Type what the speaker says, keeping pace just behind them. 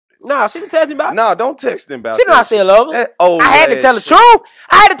Nah, she can text me about it. Nah, don't text him about it. She know I still love her. I had to tell the shit. truth.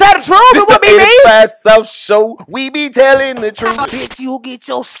 I had to tell the truth. This It would be me. 85 South Show. We be telling the truth. Bitch, you get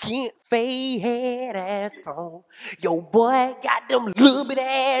your skin fade head ass on. Your boy got them little bit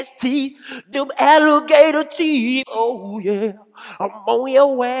ass teeth, them alligator teeth. Oh yeah, I'm on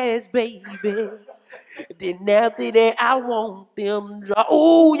your ass, baby. Then after that, I want them dry.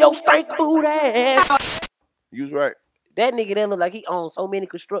 Ooh, your stank boot ass. You was right. That nigga that look like he owns so many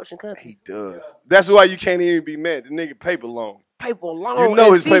construction companies. He does. That's why you can't even be mad. The nigga paper long. Paper long. You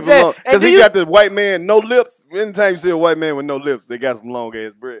know his paper long. Because he got the white man, no lips. Anytime you see a white man with no lips, they got some long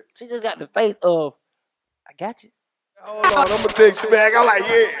ass bread. She just got the face of, I got you. Hold on, I'm going to text you back. I'm like,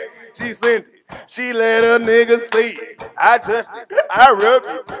 yeah. She sent it. She let her nigga see it. I touched it. I rubbed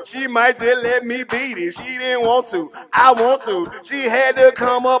it. She might just let me beat it. She didn't want to. I want to. She had to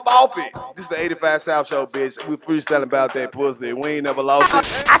come up off it. This is the 85 South Show, bitch. We freestyling about that pussy. We ain't never lost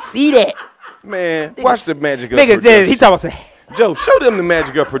it. I see that. Man, watch the magic of production. Nigga, he talking about Joe, show them the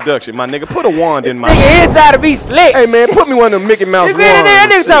magic of production, my nigga. Put a wand in my hand. Nigga here trying to be slick. Hey, man, put me one of them Mickey Mouse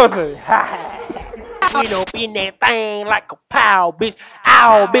wands. You know, in that thing like a pow, bitch.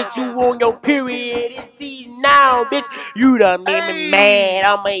 Ow, bitch, you on your period. And see now, bitch. You done made me mad.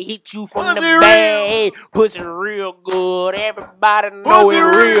 I'ma hit you from the back. Pussy real good. Everybody know it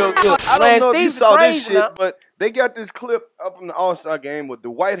real good. I don't know if you saw this shit, but they got this clip up from the All-Star game where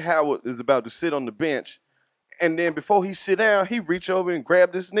Dwight Howard is about to sit on the bench. And then before he sit down, he reach over and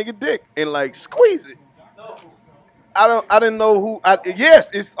grab this nigga dick and like squeeze it. I didn't know who. Yes,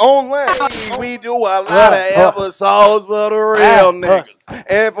 it's online. We do a lot of episodes for the real niggas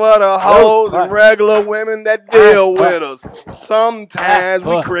and for the hoes and regular women that deal with us. Sometimes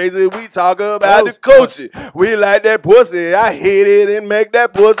we crazy. We talk about the culture. We like that pussy. I hit it and make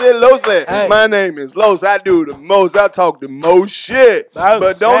that pussy loose. My name is Los. I do the most. I talk the most shit.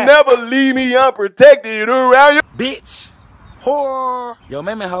 But don't never leave me unprotected around you. Bitch. Whore. Yo,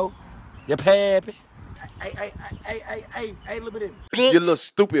 man, hoe. Your pappy. Hey, little bit of bitch. You little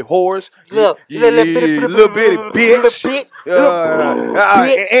stupid whores. Little bitty bitch.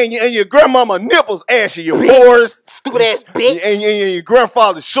 And your grandmama nipples ashy, you whores. Stupid ass bitch. And your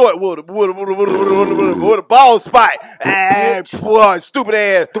grandfather short with a bald spot. Boy, stupid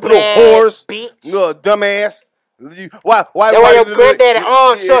ass little whores. Bitch. Little dumbass. Why your granddaddy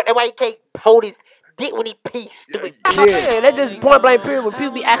arm short? That's why you can't hold his dick when he pees. Stupid. Yeah, that's just point blank period. When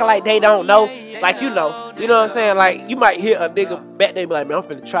people be acting like they don't know, like you know what I'm saying? Like you might hear a nigga back there be like, man, I'm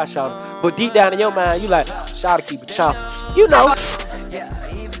finna try shawty, but deep down in your mind, you like, shawty keep it shawty. You know.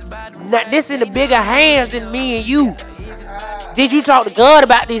 Now this in the bigger hands than me and you. Did you talk to God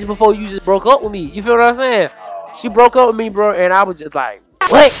about this before you just broke up with me? You feel what I'm saying? She broke up with me, bro, and I was just like,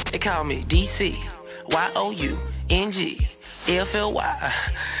 what? They call me DCYOUNGFLY.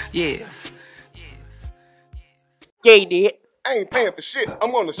 Yeah. Yeah, he did. I ain't paying for shit.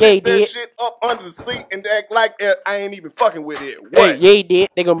 I'm gonna shake that shit up under the seat and act like I ain't even fucking with it. What? Hey, yeah, he did.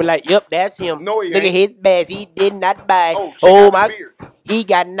 They gonna be like, yep, that's him. No, he Look ain't. at his bags. He did not buy. Oh my beard. He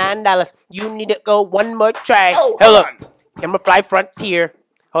got $9. You need to go one more try. Oh, hold up. I'm a fly frontier.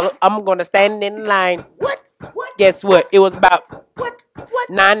 Hold up. I'm gonna stand in line. What? Guess what? It was about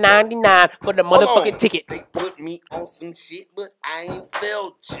 $9.99 for the motherfucking ticket. They put me on some shit, but I ain't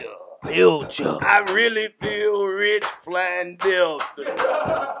felt you. Build you. I really feel rich flying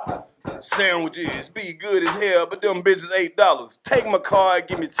Delta. Sandwiches be good as hell, but them bitches $8. Take my card,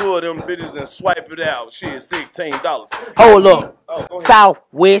 give me 2 of them bitches and swipe it out. Shit, $16. Hold up.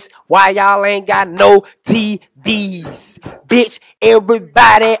 Southwest, why y'all ain't got no TVs? Bitch,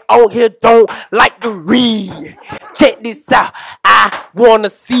 everybody on here don't like to read. Check this out. I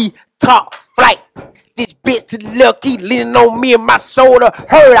wanna see top flight. This bitch to the left keep leaning on me and my shoulder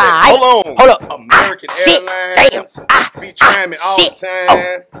hurt. Hold on. Hold up. American Airlines be trying me all the time.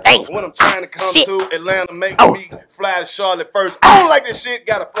 Damn. When I'm trying to come to Atlanta, make me fly to Charlotte first. I don't like this shit.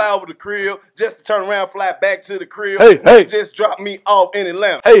 Gotta fly over the crib just to turn around, fly back to the crib. Hey. Just drop me off in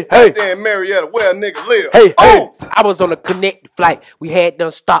Atlanta. Hey. There in Marietta, where a nigga live. Hey. I was on a connected flight. We had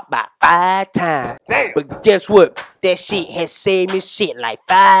done stopped by 5 times. Damn. But guess what? That shit has saved me shit like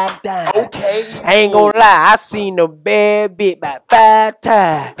 5 times. Okay. I ain't gonna lie, I seen a bad bitch about 5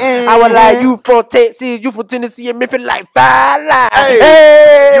 times. I was like, you from Texas, you from Tennessee, and Memphis like 5 lines.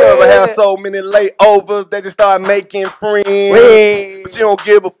 Hey. You ever have so many layovers that you start making friends? But you don't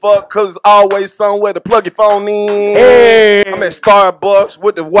give a fuck cause it's always somewhere to plug your phone in. I'm at Starbucks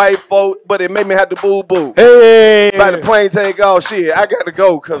with the white folk, but it made me have to boo-boo. By the plane take off, shit, I gotta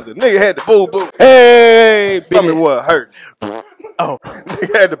go cause the nigga had to boo-boo. Stomach what hurt.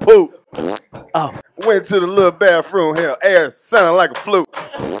 Nigga had to poop. Went to the little bathroom here. Air sounded like a flute.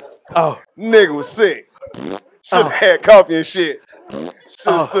 Nigga was sick. Should have had coffee and shit. Should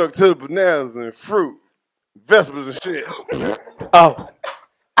have stuck to the bananas and fruit, vegetables and shit.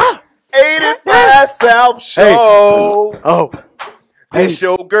 85 South Show. This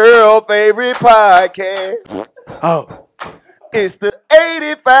your girl favorite podcast. It's the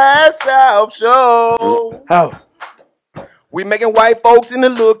 85 South Show. We making white folks and the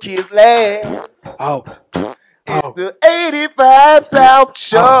little kids laugh. It's the 85 South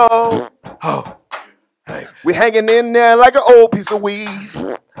Show. We hanging in there like an old piece of weave.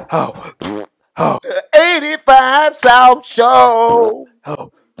 The 85 South Show.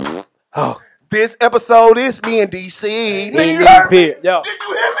 This episode is me and DC. Nigga, you heard me? Yo. Did you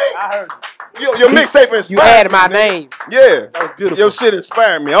hear me? I heard you. Your mixtape inspired me. You added my name. Yeah. That was beautiful. Your shit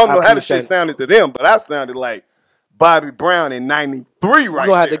inspired me. I don't know how the shit it. sounded to them, but I sounded like Bobby Brown in 93 right You're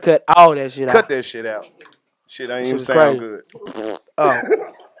gonna have to cut all that shit out. Cut that shit out. Shit ain't even sound good.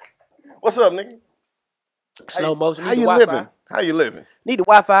 What's up, nigga? Slow motion. How you living? How you living? Need the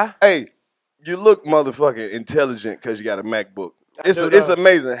Wi-Fi. Hey, you look motherfucking intelligent because you got a MacBook. It's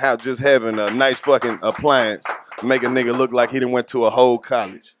amazing how just having a nice fucking appliance make a nigga look like he done went to a whole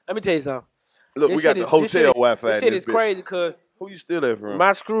college. Let me tell you something. Look, we got the hotel Wi-Fi. This shit is crazy because who you steal that from?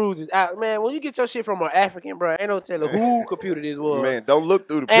 my screws is out. Man, when you get your shit from an African, bro, ain't no telling who computer this was. Man, don't look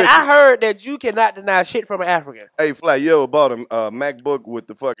through the and pictures. I heard that you cannot deny shit from an African. Hey, Fly, you ever bought a MacBook with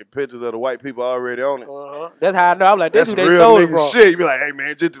the fucking pictures of the white people already on it? That's how I know. I'm like, that's who they real stole it nigga from. shit. You be like, hey,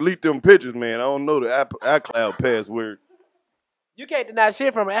 man, just delete them pictures, man. I don't know the iCloud password. You can't deny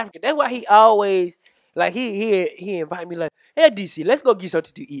shit from an African. That's why he always, like, he invite me like, hey, DC, let's go get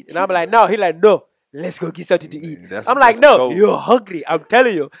something to eat. And I'm like, no. He like, no. Let's go get something to eat. I'm like, no, you're hungry. I'm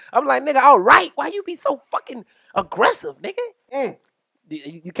telling you. I'm like, nigga, all right. Why you be so fucking aggressive, nigga?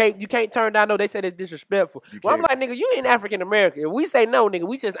 You can't turn down no. They say it's disrespectful. Well, I'm like, nigga, you ain't African American. If we say no, nigga,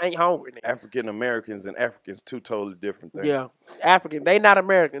 we just ain't hungry. Nigga. African Americans and Africans, two totally different things. Yeah, African. They not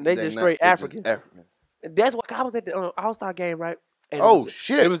American. They just straight Africans. Africans. That's why I was at the All-Star game, right? And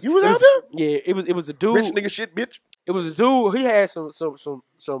shit! You was out there? Yeah, it was a dude. Rich nigga shit, bitch. It was a dude. He had some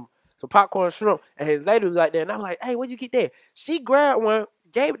popcorn shrimp, and his lady was like that. And I'm like, hey, where'd you get that? She grabbed one,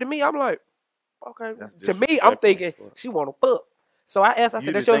 gave it to me. I'm like, okay. To me, I'm thinking she want to fuck. So I asked, I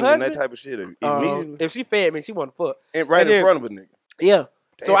said, that's your husband? That type of shit immediately. If she fed me, she want to fuck. And right in front of a nigga. Yeah.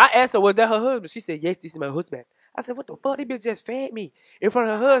 Damn. So I asked her, was that her husband? She said, yes, this is my husband. I said, what the fuck? This bitch just fed me in front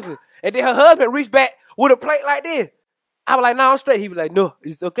of her husband. And then her husband reached back with a plate like this. I was like, no, I'm straight. He was like, no,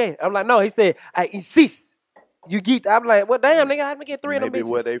 it's okay. I'm like, no. He said, I insist. You get. I'm like, well, damn, nigga, how me get three of them bitches? Maybe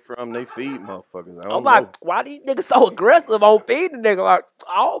where they from, they feed motherfuckers. I don't I'm know. like, why these niggas so aggressive on feeding nigga? Like,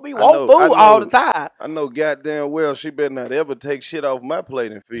 I don't be want food all the time. I know goddamn well she better not ever take shit off my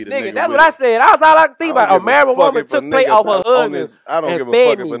plate and feed a nigga. That's what I said. That was all I could think about. A married woman took plate off her husband. I don't give a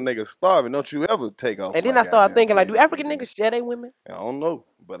fuck if a nigga starving. Don't you ever take off. And then I started thinking, like, do African niggas share their women? I don't know,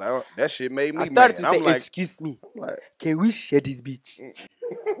 but that shit made me. I started to say, like, excuse me, can we share this bitch?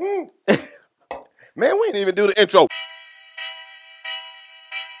 Man, we ain't even do the intro.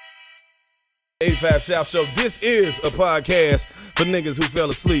 85 South Show. This is a podcast for niggas who fell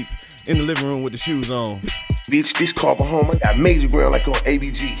asleep in the living room with the shoes on. Bitch, this car home. I got major ground like on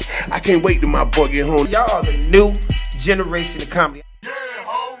ABG. I can't wait till my boy get home. Y'all are the new generation of comedy. Yeah,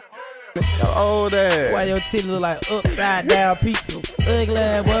 ho. Oh, that. Why your titties look like upside down pizzas? Ugly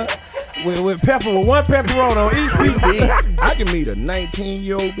ass, what? With one pepperoni on each piece. I can meet a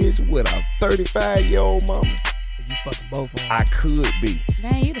 19-year-old bitch with a 35-year-old mama. You fucking both of them. I could be.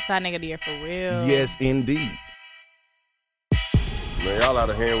 Man, you the side nigga there for real. Yes, indeed. Man, y'all out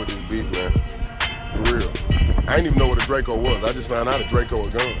of hand with this beef, man. For real. I didn't even know what a Draco was. I just found out a Draco a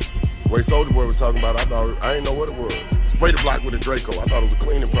gun. The way Soulja Boy was talking about it, I didn't know what it was. Spray the block with a Draco. I thought it was a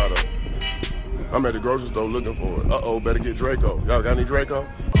cleaning product. I'm at the grocery store looking for it. Uh-oh, better get Draco. Y'all got any Draco?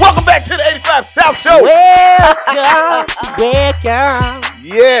 Welcome back to the 85 South Show. Welcome.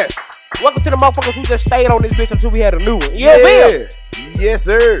 Yes. Welcome to the motherfuckers who just stayed on this bitch until we had a new one. Yeah. Yes,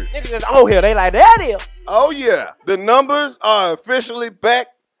 sir. Niggas just on here. They like, that is. Oh, yeah. The numbers are officially back.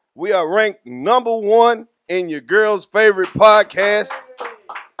 We are ranked #1 in your girl's favorite podcast.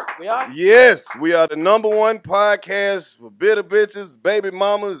 We are? Yes, we are the #1 podcast for bitter bitches, baby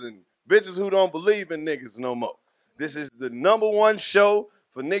mamas, and bitches who don't believe in niggas no more. This is the #1 show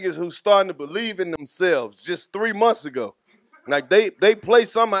for niggas who starting to believe in themselves just 3 months ago. Like they play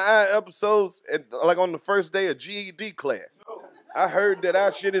some of our episodes like on the first day of GED class. I heard that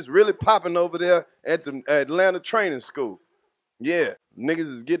our shit is really popping over there at the Atlanta training school. Yeah,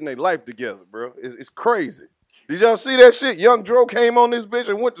 niggas is getting their life together, bro. It's crazy. Did y'all see that shit? Young Dro came on this bitch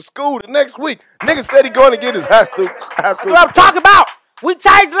and went to school the next week. Nigga said he going to get his high school. That's what I'm talking about. We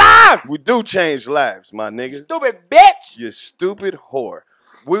change lives. We do change lives, my nigga. Stupid bitch. You stupid whore.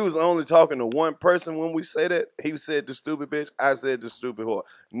 We was only talking to one person when we say that. He said the stupid bitch. I said the stupid whore.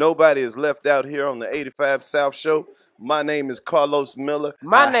 Nobody is left out here on the 85 South Show. My name is Karlous Miller.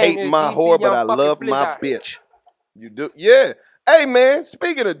 My name hate is my DC whore, but I Young love fucking my Fly. bitch. You do? Yeah. Hey, man,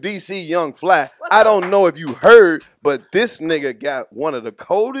 speaking of DCYOUNGFLY, I don't know if you heard, but this nigga got one of the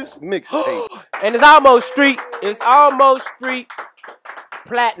coldest mixtapes. And it's almost street. It's almost street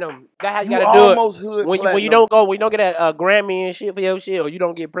platinum. That's how you gotta do it. Almost hood When you platinum. don't get a Grammy and shit for your shit, or you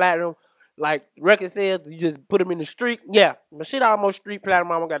don't get platinum, like record sales, you just put them in the street. Yeah, my shit almost street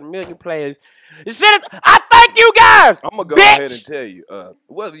platinum. I got 1 million players. The shit is, I thank you guys. I'm gonna go bitch. ahead and tell you,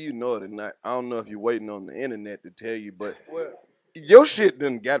 whether you know it or not, I don't know if you're waiting on the internet to tell you, but your shit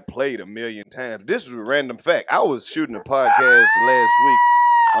done got played 1 million times. This is a random fact. I was shooting a podcast last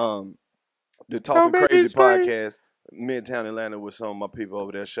week, the Talking Crazy podcast, Midtown Atlanta, with some of my people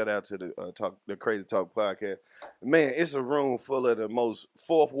over there. Shout out to the Crazy Talk podcast. Man, it's a room full of the most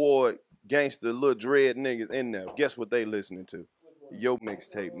fourth ward gangster little dread niggas in there. Guess what they listening to? Your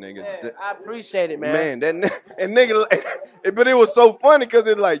mixtape, nigga. Man, I appreciate it, man. Man, and nigga, but it was so funny because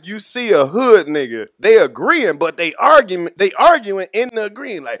it's like you see a hood nigga, they agreeing, but they arguing in the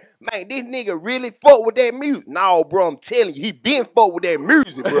agreeing. Like, man, this nigga really fuck with that music. No, bro, I'm telling you, he been fuck with that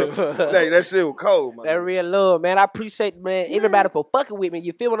music, bro. Like, that shit was cold, man. That real love, man. I appreciate, man, everybody for fucking with me.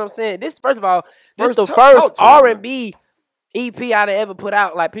 You feel what I'm saying? This, first of all, this the first R&B EP I done ever put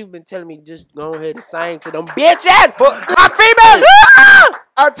out. Like, people been telling me just go ahead and sing to them bitches. My female.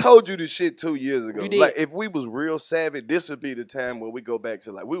 I told you this shit 2 years ago. You did. Like, if we was real savvy, this would be the time where we go back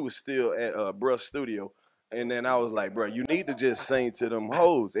to, like, we was still at bruh's studio. And then I was like, bro, you need to just sing to them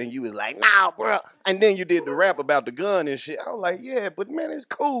hoes. And you was like, nah, bro. And then you did the rap about the gun and shit. I was like, yeah, but man, it's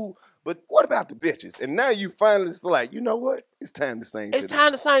cool. But what about the bitches? And now you finally like, you know what? It's time to sing. It's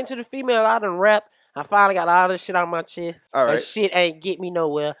time to sing to the female. I done rap. I finally got all this shit on my chest. All right. That shit ain't get me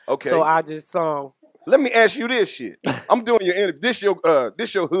nowhere. Okay. So I just sung. Let me ask you this shit. I'm doing your interview. This your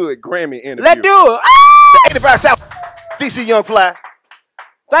hood Grammy interview. Let's do it. The 85 South, DCYOUNGFLY.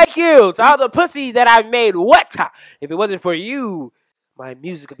 Thank you to all the pussies that I made wet. If it wasn't for you, my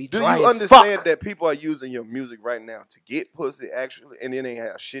music would be dry Do you as understand fuck. that people are using your music right now to get pussy, actually, and it ain't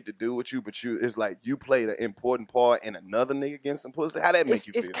have shit to do with you, but it's like you played an important part in another nigga getting some pussy? How that make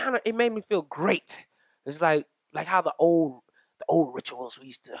you feel? It made me feel great. It's like how the old rituals we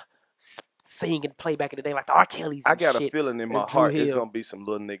used to sing and play back in the day, like the R. Kelly's and I got shit, a feeling in my and heart Drew it's Hill. gonna be some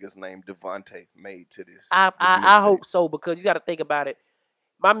little niggas named Devontae made to this. I hope so, because you got to think about it.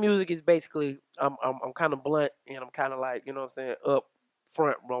 My music is basically I'm kind of blunt, and I'm kind of like, you know what I'm saying, up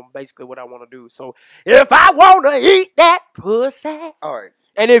front from basically what I want to do. So if I want to eat that pussy, all right.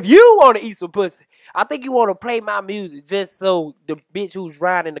 And if you want to eat some pussy, I think you want to play my music just so the bitch who's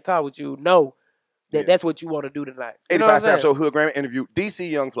riding in the car with you know that that's what you want to do tonight. You know 85 South Show Hood Grammy interview,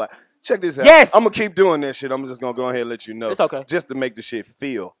 DCYOUNGFLY. Check this out. Yes. I'm going to keep doing that shit. I'm just going to go ahead and let you know. It's okay. Just to make the shit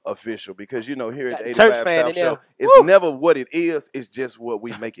feel official. Because, you know, here at the 85 Church fan South in Show, there. it's never what it is. It's just what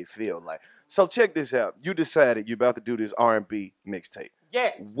we make it feel like. So check this out. You decided you're about to do this R&B mixtape.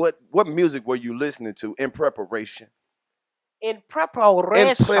 Yes. What music were you listening to in preparation? In preparation.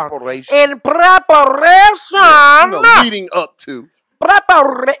 In preparation. In preparation. Yeah, you know, leading up to.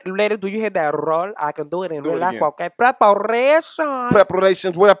 Ladies, do you hear that roll? I can do it in Do it real life. again. Okay. Preparation.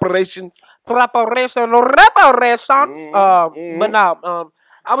 Preparations. Preparation. Reparations. But no,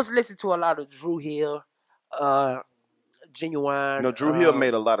 I was listening to a lot of Drew Hill, Genuine. You know, Drew Hill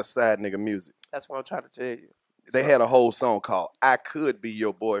made a lot of side nigga music. That's what I'm trying to tell you. They had a whole song called I Could Be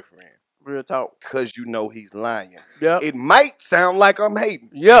Your Boyfriend. Real talk. Because you know he's lying. Yeah. It might sound like I'm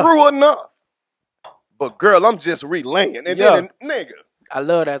hating. Yeah. True enough. But girl, I'm just relaying. And then, nigga. I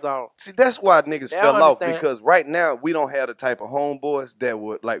love that song. See, that's why niggas They fell don't off. understand. Because right now, we don't have the type of homeboys that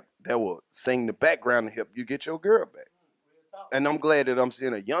would sing the background to help you get your girl back. And I'm glad that I'm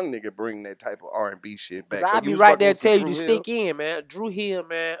seeing a young nigga bring that type of R&B shit back. I'll be right there to tell you to stick in, man. Drew Hill,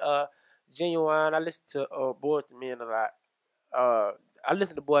 man. Genuine. I listen to Boys to Men a lot. I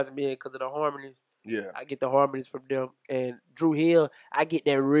listen to Boys to Men because of the harmonies. Yeah. I get the harmonies from them. And Drew Hill, I get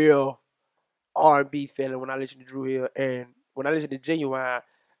that real R&B feeling when I listen to Drew Hill. And when I listen to Genuine,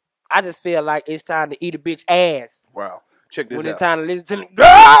 I just feel like it's time to eat a bitch ass. Wow. Check this when out. it's time to listen to the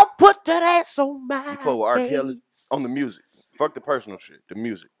girl, put that ass on my Before R. head. Kelly, on the music. Fuck the personal shit. The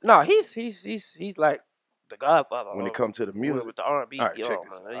music. No, he's like the Godfather. When it comes to the music. With the R&B, All right, yo, check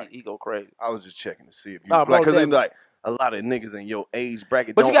man, this out. he go crazy. I was just checking to see if you No, like, because most like a lot of niggas in your age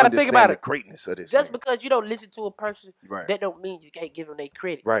bracket But don't you gotta understand think about the it. greatness of this. Just because you don't listen to a person, Right. that don't mean you can't give them their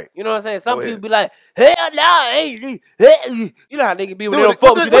credit. Right. You know what I'm saying? Some Go people ahead. be like, hell no, ain't you know how niggas be when they Dude, don't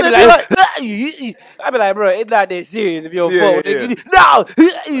fuck with you. They what be they like, I be like, bro, it's not that serious if you don't fuck with niggas.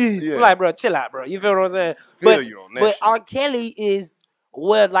 No! I'm like, bro, chill out, bro. You feel what I'm saying? Feel you on that shit. R. Kelly is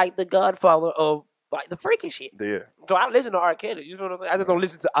like the godfather of like the freaking shit. Yeah. So I listen to R. Kelly. You know what I'm saying? I just don't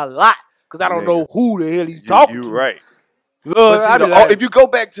listen to a lot because I don't know Niggas. who the hell he's talking to. You right. Look, But see, if you go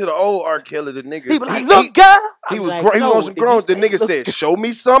back to the old R. Kelly, the nigga, he be like, look, girl. he was like, grown. He no, was on some did you grown. The say nigga look? said, "Show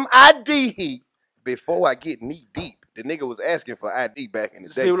me some ID." Before I get knee deep, the nigga was asking for ID back in the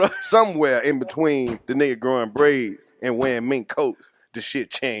day. Somewhere in between the nigga growing braids and wearing mink coats, the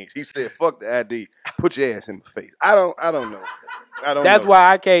shit changed. He said, "Fuck the ID. Put your ass in my face." I don't know. That's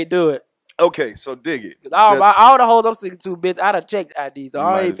why I can't do it. Okay, so dig it. All the hoes I'm sticking to, bitch, I done checked IDs. So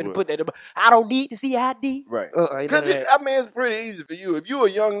I ain't finna put that in. I don't need to see ID. Right. Because, it's pretty easy for you. If you a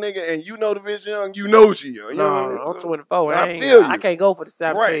young nigga and you know the bitch young, you know she young. I'm 24. I feel you. I can't go for the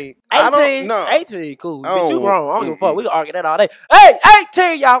 17. Right. 18, cool. Bitch, you wrong. I don't give a fuck. We can argue that all day. Hey,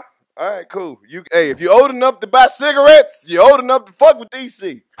 18, y'all. All right, cool. If you're old enough to buy cigarettes, you're old enough to fuck with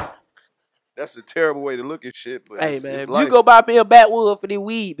DC. That's a terrible way to look at shit. But hey, man, if you go buy me a backwood for the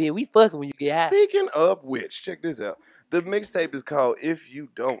weed, man, we fucking when you get high. Speaking of which, check this out. The mixtape is called If You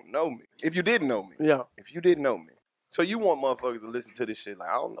Don't Know Me. If You Didn't Know Me. Yeah. If You Didn't Know Me. So you want motherfuckers to listen to this shit like,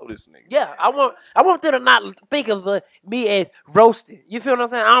 I don't know this nigga. Yeah, I want them to not think of me as roasting. You feel what I'm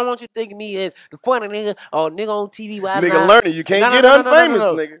saying? I don't want you to think of me as the funny nigga or nigga on TV. Nigga learning, you can't get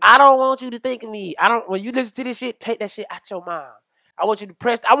unfamous, nigga. I don't want you to think of me. When you listen to this shit, take that shit out your mind. I want you to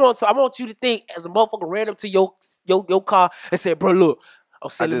press. I want you to think as a motherfucker ran up to your car and said, "Bro, look, I'm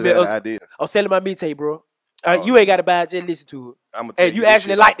selling my mixtape, bro. You ain't got to buy it, just listen to it." And you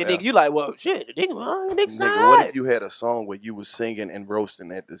actually like the nigga. You like, well, shit, the nigga, what if you had a song where you was singing and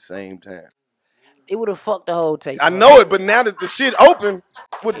roasting at the same time? It would have fucked the whole tape. I know it, but now that the shit open,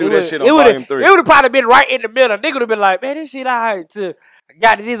 we'll do that shit on volume 3. It would have probably been right in the middle. Nigga would have been like, man, this shit all right too.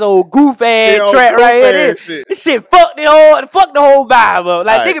 Got this old goof ass track right here. This shit fuck the whole vibe up.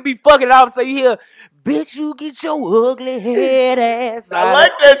 Like nigga be fucking it off, so you hear, bitch, you get your ugly head ass. I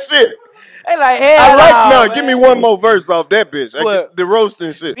like that shit. They like, hell give me one more verse off that bitch. The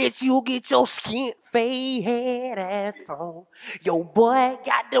roasting shit. Bitch, you get your skin fade head ass on. Your boy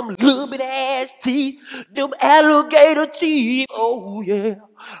got them little bit ass teeth, them alligator teeth. Oh yeah,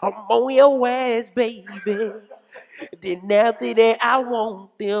 I'm on your ass, baby. Then after that, I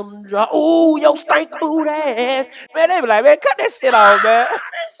want them drop. Ooh, your stank boot ass. Man, they be like, man, cut that shit off, man.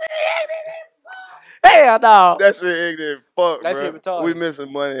 Hell no. That shit ignorant fuck, that bro. Shit retarded. We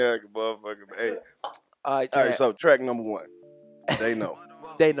missing money like a motherfucker. Hey. All right, so track number 1. They Know.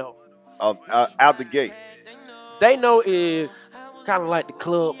 They Know. Out the gate. They Know is kind of like the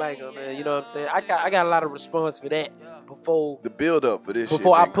club banger, man. You know what I'm saying? I got a lot of response for that before the build up for this.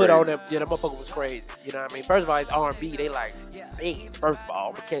 Before shit I put on that, that motherfucker was crazy. You know what I mean? First of all, it's R&B. They like sing. First of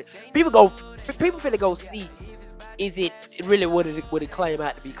all, because people finna go see. Is it really what it claim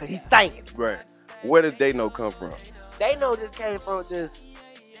out to be? Because he's singing. Right. Where did They Know come from? They Know just came from just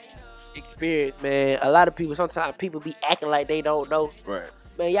experience, man. A lot of people, sometimes people be acting like they don't know. Right.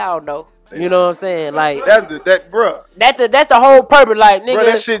 Man, y'all know. You know what I'm saying? Like that's the whole purpose. Like, nigga, bro,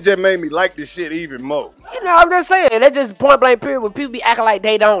 that shit just made me like this shit even more. You know, I'm just saying. That's just point blank period. When people be acting like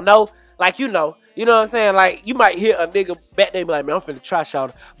they don't know, like you know what I'm saying? Like you might hear a nigga back there be like, man, I'm finna try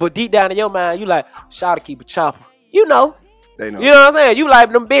Shawty, but deep down in your mind, you like Shawty keep a chopper. You know. They know. You know what I'm saying? You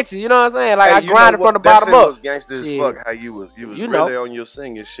like them bitches. You know what I'm saying? Like I grinded from the bottom up. That shit was gangster as fuck. How you was really on your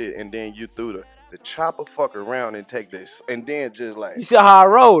singing shit, and then you threw the chopper fuck around and take this, and then just like you see how I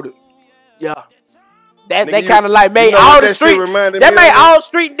rolled it. Yeah. That kind of like made all the street. That made all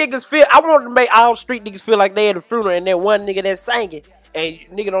street niggas feel. I wanted to make all street niggas feel like they at the funeral and that one nigga that's singing. And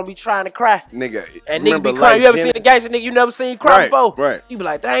nigga don't be trying to cry. Nigga. And nigga be crying. You ever seen a gangster nigga you never seen cry before? Right. You be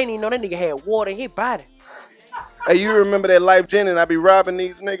like, I ain't even know that nigga had water in his body. Hey, you remember that Life Jen and I be robbing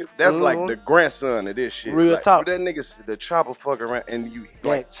these niggas? That's like the grandson of this shit. Real talk. That nigga, the chopper fuck around and you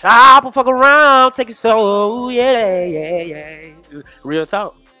like chopper fuck around, take it so yeah. Real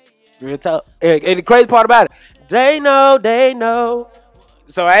talk. Real talk. And the crazy part about it, they know.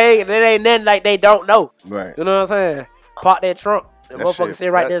 So it ain't nothing like they don't know. Right. You know what I'm saying? Park that trunk. The motherfucker sit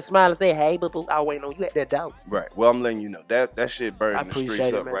right there and smile and say, hey, boo, I waiting on you at that door. Right. Well, I'm letting you know. That shit burning the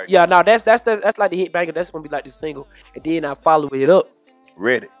streets up right now. Yeah, no, that's like the hit banger. That's gonna be like the single. And then I follow it up.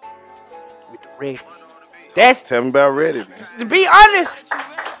 Ready. With the Ready. Tell me about Ready, man. To be honest,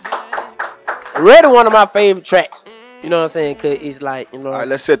 Ready one of my favorite tracks. You know what I'm saying? Cause it's like, you know. All right,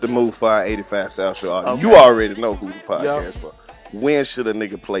 let's set the mood for our 85 South Show. Okay. You already know who the podcast for. When should a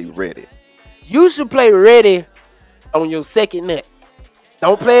nigga play Ready? You should play Ready on your second neck.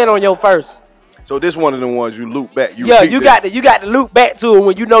 Don't play it on your first. So this one of the ones you loop back. You got to loop back to it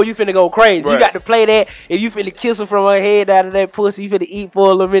when you know you finna go crazy. Right. You got to play that. If you finna kiss her from her head out of that pussy, you finna eat for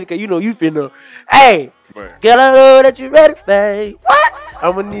a little minute, cause you know you finna. Hey, girl, I know that you ready, babe. What?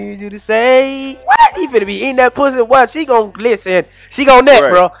 I'ma need you to say what? You finna be eating that pussy. What? She gon' listen. She gon' nut,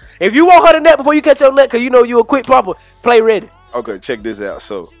 bro. If you want her to nut before you catch your nut, cause you know you a quick popper, play Ready. Okay, check this out.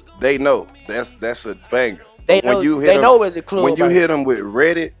 So they know that's a banger. They know where the club. When you hit them with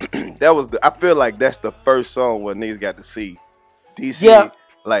Ready, I feel like that's the first song where niggas got to see DC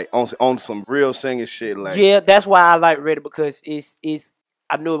like on some real singing shit. Like that's why I like Ready, because it's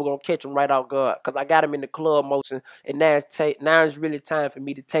I knew it was gonna catch them right off guard, because I got them in the club motion, and now it's really time for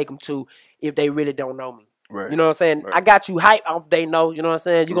me to take them to if they really don't know me. Right. You know what I'm saying? Right. I got you hype off they know, you know what I'm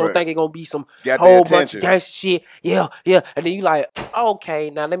saying? You're gonna think it's gonna be some whole bunch of gangster shit. Yeah. And then you like, okay,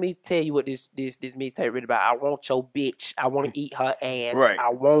 now let me tell you what this mixtape really about. I want your bitch. I want to eat her ass. Right.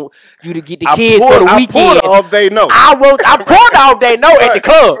 I want you to get the kids for the weekend. I pulled off they know. I poured off they know at the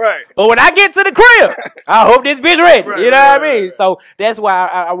club. Right. But when I get to the crib, I hope this bitch ready. You know what I mean? So that's why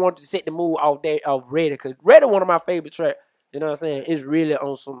I wanted to set the mood off Ready, because Ready one of my favorite tracks. You know what I'm saying? It's really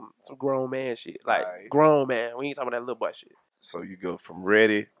on some grown man shit. Like, grown man. We ain't talking about that little boy shit. So you go from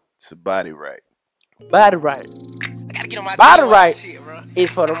Ready to Body Right. Body Right. I gotta get on my Body Right shit,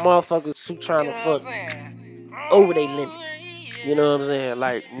 is for the motherfuckers who trying to fuck over their limit. You know what I'm saying?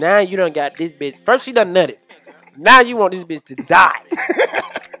 Like, now you done got this bitch. First she done nutted. Now you want this bitch to die.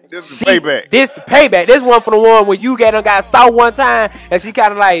 This is payback. This the payback. This one for the one where you got saw one time and she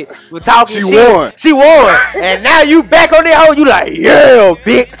kind of like was talking shit. She won. And now you back on that hoe. You like, yeah,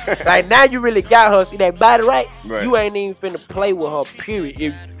 bitch. Like, now you really got her. See that Body Right? You ain't even finna play with her, period.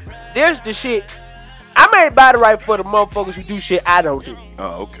 If there's the shit. I made Body Right for the motherfuckers who do shit I don't do.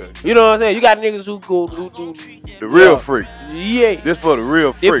 Oh, okay. You know what I'm saying? You got niggas who do the real freak. Yeah. This for the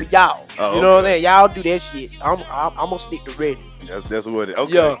real freak. This for y'all. Oh, you know what I'm saying? Y'all do that shit. I'm gonna stick to Ready. That's what it.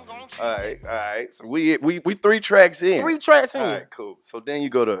 Okay. Yeah. All right. So we 3 tracks in. 3 tracks in. All right, cool. So then you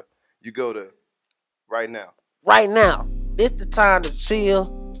go to Right Now. Right now. This the time to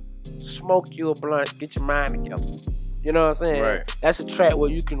chill, smoke you a blunt, get your mind together. You know what I'm saying? Right. That's a track where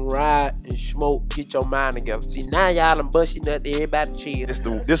you can ride and smoke, get your mind together. See, now y'all done bust your nuts, everybody chill.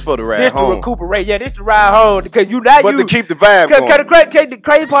 This for the ride this home. This to recuperate. Yeah, this to ride home. Because to keep the vibe going. The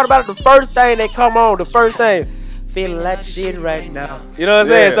crazy part about it, the first thing that come on, the first thing, feeling like shit right now. You know what I'm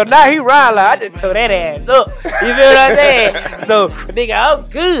saying? So now he ride like, I just tore that ass up. You feel what I'm saying? So, nigga, I'm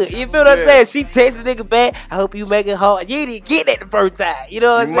good. You feel what I'm saying? She texted the nigga back, I hope you make it hard. You didn't get that the first time. You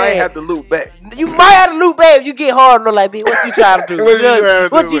know what I'm saying? You might have to loop back. You might have to loop back if you get hard and like, what you trying to do?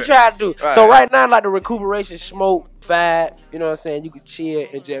 What you trying to do? Right. So right now, like the recuperation, smoke, vibe, you know what I'm saying? You can chill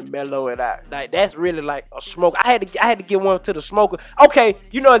and just mellow it out. Like, that's really like a smoke. I had to give one to the smoker. Okay,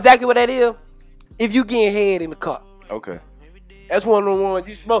 you know exactly what that is? If you getting head in the car. Okay. That's one of the ones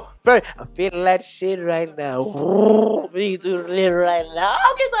you smoke. I'm feeling like shit right now. Me to the liver right now.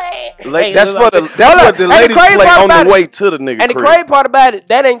 I'll get the head. That's what the ladies play on the way to the nigga. And the crazy part about it,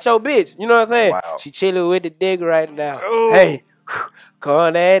 that ain't your bitch. You know what I'm saying? Wow. She chilling with the dick right now. Ooh. Hey,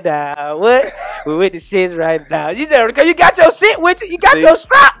 calm that down. What? We with the shits right now. You got your shit with you. You got your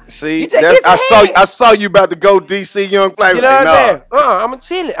strap. See, I saw you about to go DCYOUNGFLY. You know what I'm saying? I'm gonna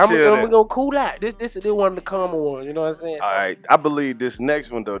chill it. I'm gonna cool out. This is one of the common ones. You know what I'm saying? All right. I believe this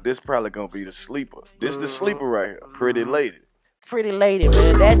next one though. This probably gonna be the sleeper. This the sleeper right here. Pretty Lady. Pretty Lady,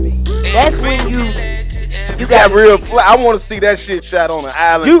 man. That's when you got real fly. I want to see that shit shot on an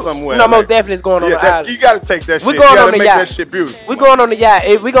island somewhere. No, most definitely it's going on the island. You got to take that shit. We're going on the make yacht. That shit beautiful. We're going on the yacht.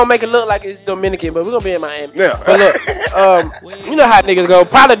 We're going to make it look like it's Dominican, but we're going to be in Miami. Yeah. But look, you know how niggas go.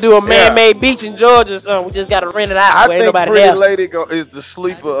 Probably do a man-made beach in Georgia or something. We just got to rent it out. I think Pretty Lady is the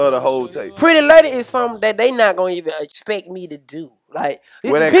sleeper of the whole tape. Pretty Lady is something that they not going to even expect me to do. Like,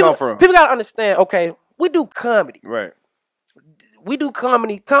 where that come from? People got to understand, okay, we do comedy. Right. We do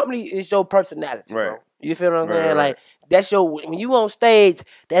comedy. Comedy is your personality, right? Bro. You feel what I'm saying? Right. Like, that's when you on stage,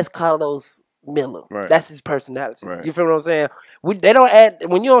 that's Karlous Miller. Right. That's his personality. Right. You feel what I'm saying? They don't add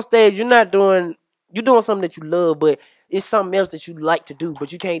when you're on stage. You're doing something that you love, but it's something else that you like to do,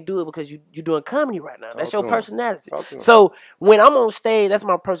 but you can't do it because you're doing comedy right now. That's your personality. So when I'm on stage, that's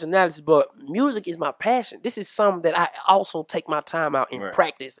my personality, but music is my passion. This is something that I also take my time out and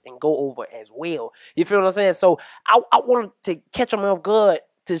practice and go over as well. You feel what I'm saying? So I wanted to catch them off guard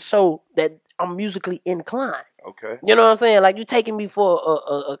to show that I'm musically inclined. Okay. You know what I'm saying? Like, you taking me for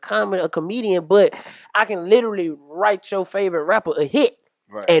a comedian, but I can literally write your favorite rapper a hit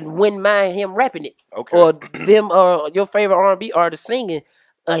and wouldn't mind him rapping it. Okay. Or them, your favorite R&B artist singing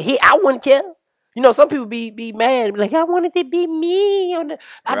a hit. I wouldn't care. You know, some people be mad and be like, I wanted to be me.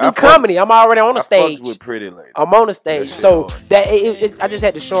 I do comedy. I'm already on the stage. I fucks with Pretty Lady. I'm on the stage. So that I just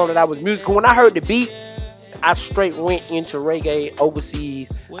had to show him that I was musical. When I heard the beat, I straight went into reggae overseas.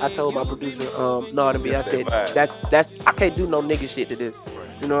 I told my producer, R&B, I said, that's I can't do no nigga shit to this.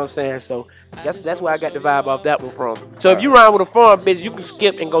 You know what I'm saying? So that's where I got the vibe off that one from. So if you rhyme with a foreign bitch, you can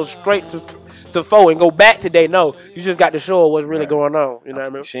skip and go straight to 4 and go back to they know. You just got to show what's really going on. You know what I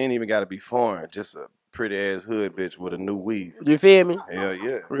mean? She ain't even got to be foreign. Just a pretty ass hood bitch with a new weave. You feel me? Hell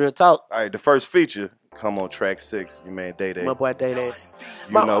yeah. Real talk. All right, the first feature come on track 6. You man Day Day. My boy Day Day.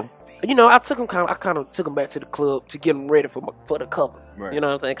 You know, I kind of took him back to the club to get him ready for the covers. Right. You know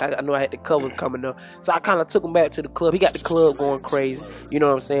what I'm saying? I knew I had the covers coming up, so I kind of took him back to the club. He got the club going crazy. You know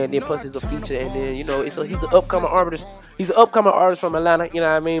what I'm saying? Then plus it's a feature, and then he's an upcoming artist. He's an upcoming artist from Atlanta. You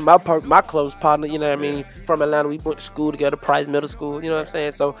know what I mean? My close partner. You know what I mean? From Atlanta, we went to school together, Price Middle School. You know what I'm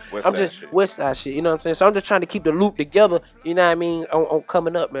saying? So West Side shit. You know what I'm saying? So I'm just trying to keep the loop together. You know what I mean? On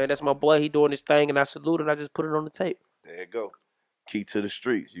coming up, man. That's my boy. He doing his thing, and I salute him. I just put it on the tape. There you go. Key to the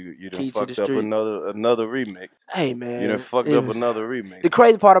Streets. You done fucked up another remix. Hey man, you done fucked up another remix. The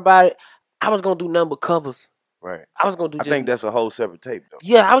crazy part about it, I was gonna do number covers. Right. I was gonna do. I think that's a whole separate tape though.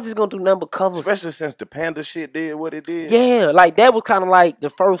 Yeah, I was just gonna do number covers. Especially since the Panda shit did what it did. Yeah, like that was kind of like the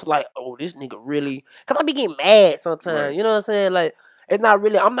first, like, oh, this nigga really. Cause I be getting mad sometimes. Right. You know what I'm saying? Like, it's not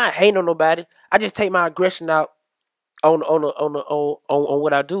really. I'm not hating on nobody. I just take my aggression out on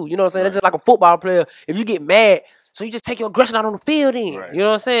what I do. You know what I'm saying? It's just like a football player. If you get mad. So you just take your aggression out on the field then. Right. You know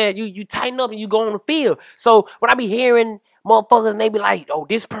what I'm saying? You tighten up and you go on the field. So when I be hearing motherfuckers and they be like, oh,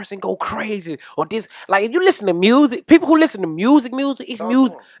 this person go crazy. Or this, like, if you listen to music, people who listen to music, it's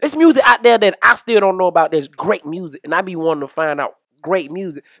music. It's music out there that I still don't know about that's great music. And I be wanting to find out great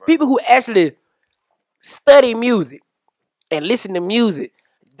music. Right. People who actually study music and listen to music,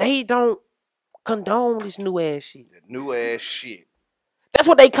 they don't condone this new ass shit. That new ass shit. That's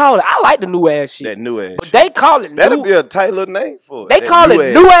what they call it. I like the new ass shit. That new ass but shit. They call it That'll be a tight little name for it. They call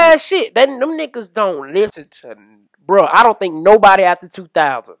it new ass shit. Them niggas don't listen to, bro. I don't think nobody after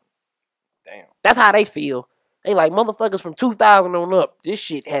 2000. Damn. That's how they feel. They like, motherfuckers from 2000 on up. This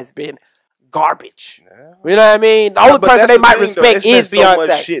shit has been garbage. Yeah. You know what I mean? The only person they might respect is Beyonce. So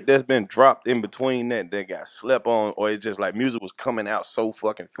much shit that's been dropped in between that got slept on, or it's just like music was coming out so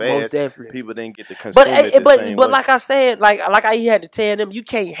fucking fast. Most definitely. People didn't get to consume it but like I said, like I had to tell them, you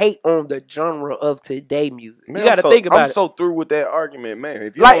can't hate on the genre of today music. Man, you got to think about it. I'm so through with that argument, man.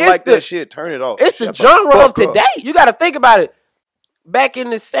 If you don't like that shit, turn it off. It's the genre of today. You got to think about it. Back in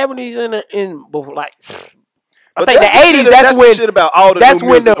the 70s and like. I think the 80s. That's when shit about all the new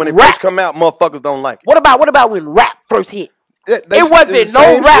music. When it first come out, motherfuckers don't like it. What about when rap first hit? It wasn't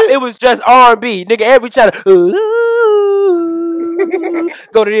no rap. It was just R&B. Nigga, every channel.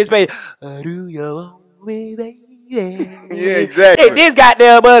 Go to this page. Do your own way, baby. Yeah, exactly. Hey, this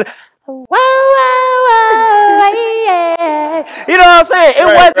goddamn, but whoa, yeah. You know what I'm saying? It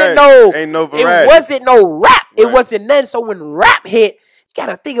wasn't no. Ain't no variety. It wasn't no rap. It wasn't nothing. So when rap hit. You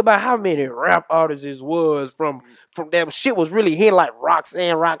gotta think about how many rap artists it was from them shit was really hitting, like Roxanne.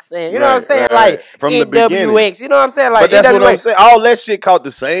 You know what I'm saying? Like from NWX, the beginning. You know what I'm saying? Like, but that's what I'm saying. All that shit caught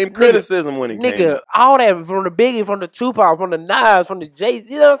the same criticism when it came. Nigga, all that from the Biggie, from the Tupac, from the Nas, from the Jay.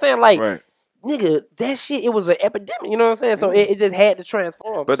 You know what I'm saying? Like, nigga, that shit, it was an epidemic. You know what I'm saying? So it just had to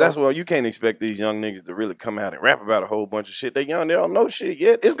transform. But that's why you can't expect these young niggas to really come out and rap about a whole bunch of shit. They young, they don't know shit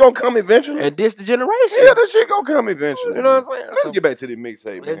yet. It's gonna come eventually. And this the generation. Yeah, this shit gonna come eventually. You know what I'm saying? Let's get back to the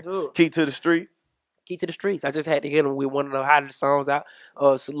mixtape, man. Key to the Street. Key to the Streets. I just had to hit him with one of the hottest songs out.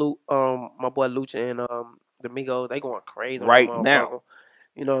 Salute my boy Lucha and the Migos. They going crazy right now.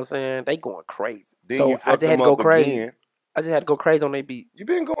 You know what I'm saying? They going crazy. Then so I just had to go crazy. Again. I just had to go crazy on their beat. You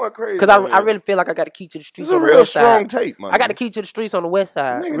been going crazy. Because I really feel like I got the key to the streets on the west side. It's a real strong tape, man. I got the key to the streets on the west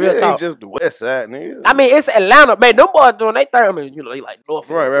side. Nigga, real talk. Ain't just the west side, nigga. I mean, it's Atlanta. Man, them boys doing they thing. I mean, you know, they like north.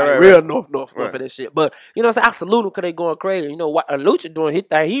 Right. Real north of that shit. But, you know what I'm saying? I salute them because they going crazy. You know what? Lucha doing his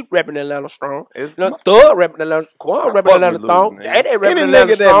thing. He repping Atlanta strong. It's Thug repping Atlanta. Quan repping Atlanta strong. They repping Any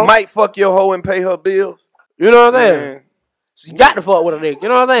Atlanta nigga that might fuck your hoe and pay her bills. You know what I'm saying? So you got to fuck with a nigga. You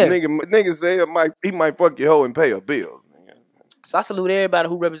know what I'm saying? Nigga say he might fuck your hoe and pay her bills. So I salute everybody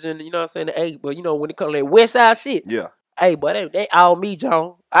who represent, you know what I'm saying, the A. But, you know, when it comes to that west side shit. Yeah. Hey, but they all me,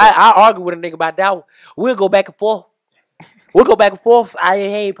 John. I argue with a nigga about that one. We'll go back and forth.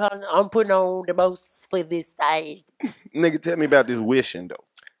 Hey, partner, I'm putting on the most for this side. Nigga, tell me about this wishing, though.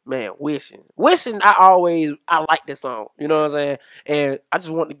 Man, Wishing. I like this song. You know what I'm saying? And I just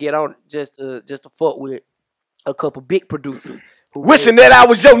want to get on just to fuck with a couple big producers. Wishing that I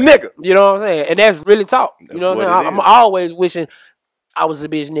was your nigga. You know what I'm saying? And that's really talk. That's you know what I'm saying? I'm always wishing I was a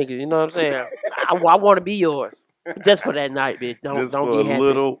bitch nigga. You know what I'm saying? I want to be yours. Just for that night, bitch. Don't get happy. A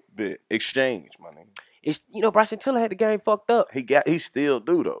little bit. Exchange, my nigga. It's, Bryson Tiller had the game fucked up. He still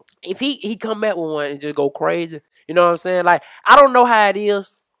do though. If he come back with one and just go crazy, you know what I'm saying? Like, I don't know how it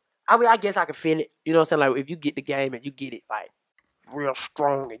is. I mean, I guess I can feel it. You know what I'm saying? Like, if you get the game and you get it like real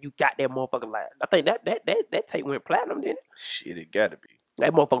strong and you got that motherfucker like, I think that tape went platinum, didn't it? Shit, it gotta be.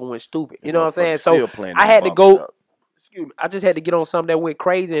 That motherfucker went stupid. You know what I'm saying? So I had to go. Excuse me. I just had to get on something that went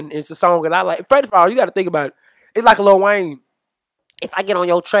crazy, and it's a song that I like. First of all, you got to think about it. It's like a Lil Wayne. If I get on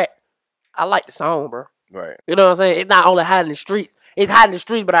your track, I like the song, bro. Right. You know what I'm saying? It's not only hot in the streets. It's hot in the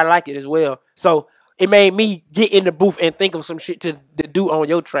streets, but I like it as well. So it made me get in the booth and think of some shit to do on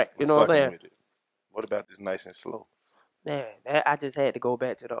your track. You know what I'm saying? What about this Nice and Slow? Man, I just had to go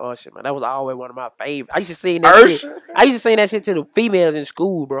back to the Usher, man. That was always one of my favorites. I used to sing that shit. I used to sing that shit to the females in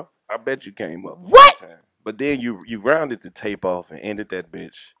school, bro. I bet you came up. What? Time. But then you rounded the tape off and ended that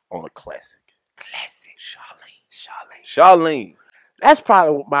bitch on a classic. Classic. Charlene. That's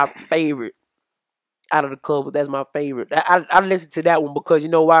probably my favorite out of the cover. That's my favorite. I listened to that one because you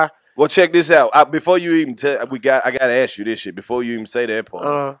know why? Well, check this out. Before you even tell, I gotta ask you this shit before you even say that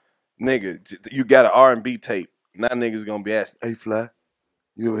part. Nigga, you got an R&B tape. Now niggas gonna be asking, "Hey, Fly,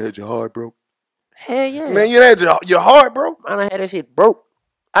 you ever had your heart broke?" Hell yeah, man. You had your heart broke. I done had that shit broke.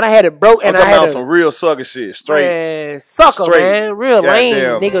 I done had it broke, and I'm talking about some real sucker shit, straight, man, sucker, man, real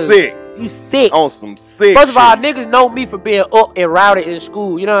lame, nigga. Sick. You sick on some sick. First of all, niggas know me for being up and rowdy in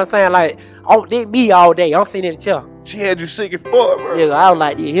school. You know what I'm saying? Like, they me all day. I'm sitting in the chair. She had you sick and fuck, bro. Nigga, I was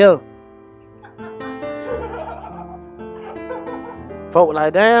like, yeah. Folk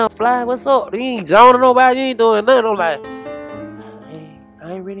like, damn, Fly, what's up? You ain't joning nobody, you ain't doing nothing. I'm like,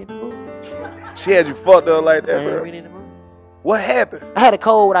 I ain't really in the mood. She had you fucked up like that, I bro. ain't really in the mood. What happened? I had a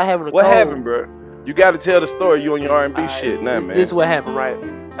cold. What happened, bro? You got to tell the story. You on your R&B shit now, man. This is what happened, right?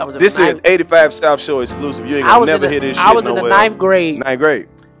 This is 85 South Show exclusive. You ain't gonna never hear this shit. I was in the ninth grade. Ninth grade.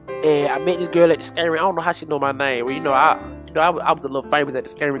 And I met this girl at the skating rink. I don't know how she know my name. Well, I was a little famous at the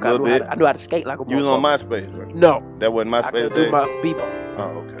skating rink. I knew how to skate like a motherfucker. You was on MySpace, right? No. That wasn't MySpace. I could do my Bebo. Oh,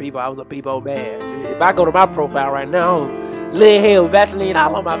 okay. Bebo, I was a Bebo man. If I go to my profile right now, Lil Hell, Vaseline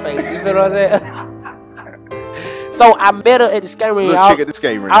all on my face. You feel what I'm saying? So I met her at the skating rink. Little chick at the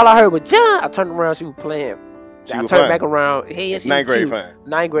skating rink. All I heard was John. I turned around, she was playing. I turned back around. Hey, she ninth grade fine.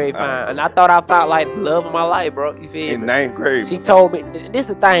 Ninth grade fine. And I thought I found like the love of my life, bro. You feel me? In ninth grade. She told me, this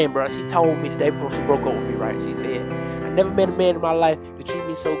is the thing, bro. She told me the day before she broke up with me, right? She said, I never met a man in my life that treated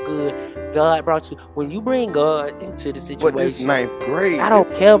me so good. God brought you. When you bring God into the situation. What, this ninth grade? I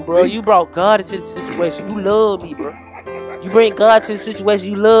don't care, bro. You brought God into the situation. You love me, bro. You bring God to the situation.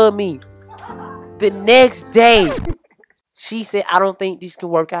 You love me. The next day, she said, I don't think this can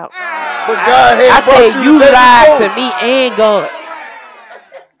work out. But God had I said, you lied before. to me and God.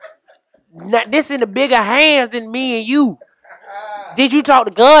 Now, this in the bigger hands than me and you. Did you talk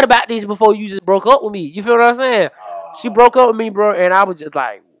to God about this before you just broke up with me? You feel what I'm saying? She broke up with me, bro, and I was just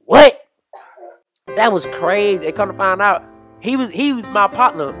like, what? That was crazy. They come to find out, he was my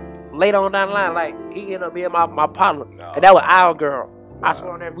partner later on down the line. Like, he ended up being my partner. And that was our girl. I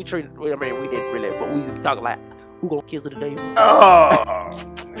swear on that, we didn't really, but we used to be talking like, who gonna kiss her today? Oh.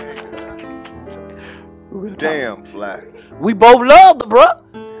 Damn, Fly. We both loved her, bro.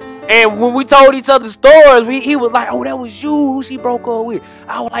 And when we told each other stories, he was like, oh, that was you who she broke up with.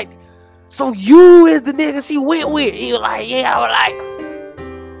 I was like, so you is the nigga she went with? He was like, yeah. I was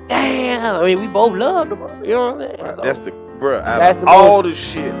like, damn. I mean, we both loved her, bro. You know what I'm saying? Right, so, that's the, bro, out of all the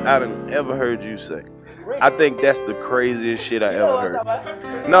shit I done ever heard you say, I think that's the craziest shit I ever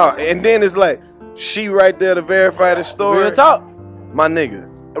heard. No, and then it's like, she right there to verify the story. Real talk. My nigga.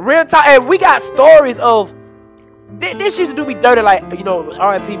 Real talk. And we got stories of, this used to do me dirty, like, you know,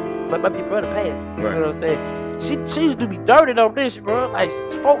 R.I.P. my brother passed. You know what I'm saying? She used to do me dirty on this, bro. Like,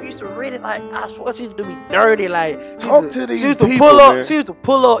 folk used to read it, like, I swear she used to do me dirty, like. Talk to these people, man. She used to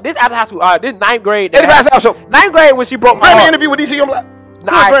pull up. This after high school. This ninth grade. 85 South Show. Ninth grade when she broke my heart. Grammy interview with DCYOUNGFLY.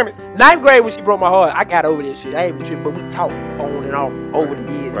 Ninth grade when she broke my heart, I got over this shit. I ain't even tripping, but we talked on and off over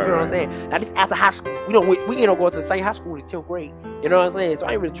the years. You feel what I'm saying? Now this after high school, we ended up going to the same high school in 10th grade. You know what I'm saying? So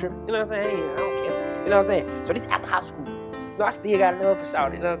I ain't really tripping. You know what I'm saying? I don't care. You know what I'm saying? So this after high school, you know, I still got love for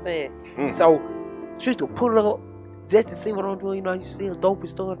Shawty. You know what I'm saying? So she used to pull up just to see what I'm doing. You know, you see a dope and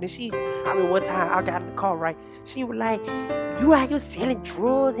stuff. And I mean, one time I got in the car, right? She was like, you out here selling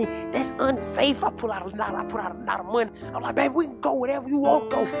drugs and that's unsafe. I put out a lot of money. I'm like, baby, we can go wherever you want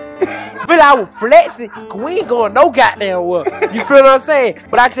to go. But I was flexing, cause we ain't going no goddamn well. You feel what I'm saying?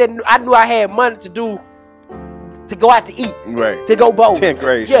 But I knew I had money to go out to eat. Right. To go bowl. 10th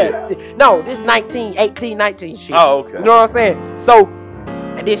grade shit. No, this 18, 19 shit. Oh, okay. You know what I'm saying? So,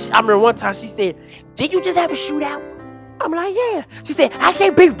 and then I remember one time she said, did you just have a shootout? I'm like, yeah. She said, I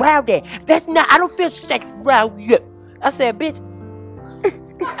can't be around that. I don't feel sex around you. I said, bitch,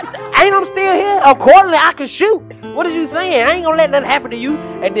 ain't I'm still here? Accordingly, I can shoot. What is you saying? I ain't gonna let nothing happen to you.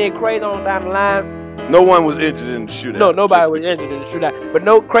 And then CRAYTON down the line. No one was injured in the shootout. No, nobody was injured in the shootout. But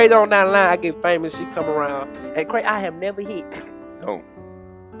no, CRAYTON down the line, I get famous. She come around. And I have never hit. Don't.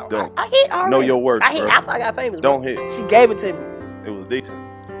 I hit already. Know your worth, I hit bro. after I got famous. Don't bro. hit. She gave it to me. It was decent.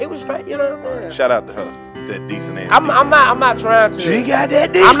 It was straight, you know what I'm saying? Shout out to her. That decent ass. I'm not trying to. She got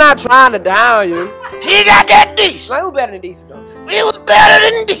that decent. I'm not trying to down you. She got that decent. Like, who better than decent though? It was better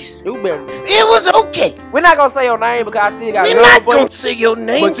than decent. Who better than decent? It was okay. We're not gonna say your name because I still got. We're not gonna say your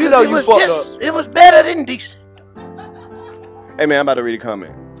name. But you know you fucked up. It was better than decent. Hey man, I'm about to read a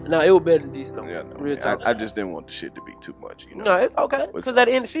comment. No, it was better than decent though. Yeah, no, Real talk. I just didn't want the shit to be too much, you know. No, it's okay. Because at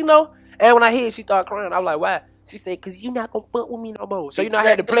the end, she know. And when I hit, she started crying. I was like, why? She said, because you not gonna fuck with me no more. So, you know, I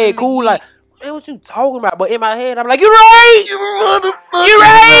had to play it cool, like, man, what you talking about? But in my head, I'm like, you right! You motherfucker! You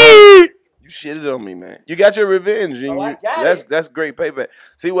right! You shitted on me, man. You got your revenge, and that's great payback.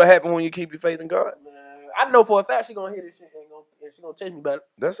 See what happened when you keep your faith in God? I know for a fact she gonna hear this shit and she gonna text me about it.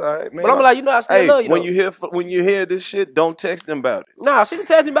 That's all right, man. But I'm like, you know, I still love you. When you hear this shit, don't text them about it. Nah, she can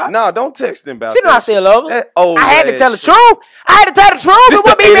text me about it. Nah, don't text them about it. She know I still love her. I had to tell the truth. I had to tell the truth. It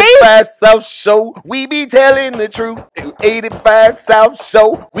would be me. 85 South Show, we be telling the truth. 85 South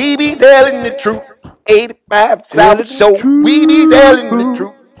Show, we be telling the truth. 85 South Show, we be telling the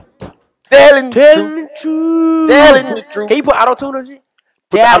truth. Telling the truth. Telling the truth. Can you put auto-tune on shit?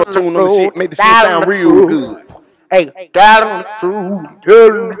 Put the auto-tune on the shit. Make the shit sound real good. Hey, telling the truth.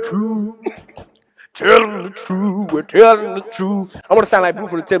 Telling the truth. Telling the truth. We're telling the truth. I want to sound like Blue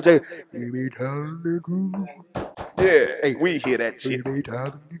from the Tip saying, we be telling the truth. Yeah, hey, we hear that shit. We be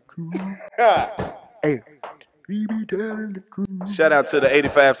telling the truth. Hey, we be telling the truth. Shout out to the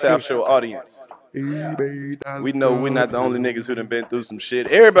 85 South Show audience. We know we're not the only niggas who done been through some shit.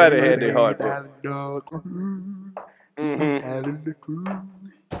 Everybody had their hard work.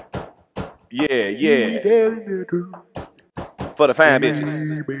 Yeah. For the fine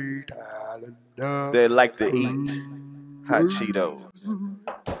bitches that like to eat hot Cheetos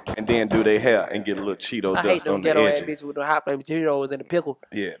and then do their hair and get a little Cheeto dust on the edges. I hate them ghetto ass bitches with the hot flame Cheetos and the pickle.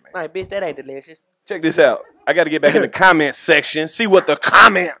 Yeah, man. Like, bitch, that ain't delicious. Check this out. I got to get back in the comment section, see what the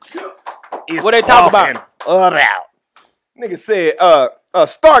comments is what they talk about. Nigga said,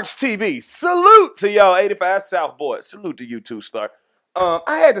 Starks TV, salute to y'all 85 South boys. Salute to you too, Stark.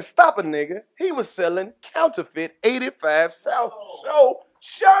 I had to stop a nigga. He was selling counterfeit 85 South Show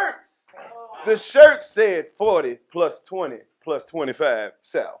shirts. The shirt said 40 plus 20 plus 25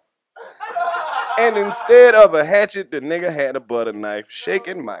 South. And instead of a hatchet, the nigga had a butter knife,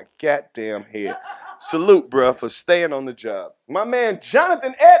 shaking my goddamn head. Salute, bruh, for staying on the job. My man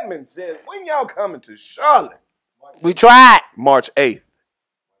Jonathan Edmonds says, when y'all coming to Charlotte? We tried. March 8th.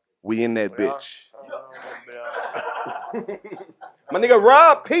 We in that bitch. My nigga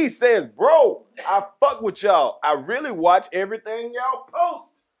Rob P says, bro, I fuck with y'all. I really watch everything y'all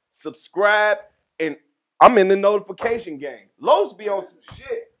post. Subscribe, and I'm in the notification game. Los be on some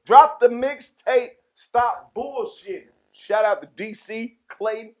shit. Drop the mixtape. Stop bullshit. Shout out to DC,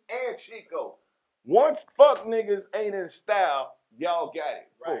 Clayton, and Chico. Once fuck niggas ain't in style, y'all got it.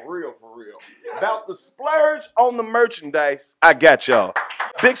 For real, for real. About the splurge on the merchandise, I got y'all.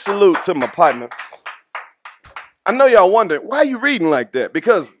 Big salute to my partner. I know y'all wonder, why you reading like that?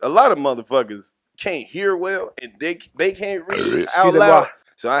 Because a lot of motherfuckers can't hear well, and they can't read out loud.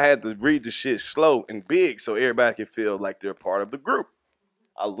 So I had to read the shit slow and big so everybody can feel like they're part of the group.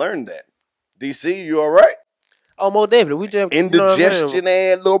 I learned that. DC, you all right? Oh, most definitely. We just indigestion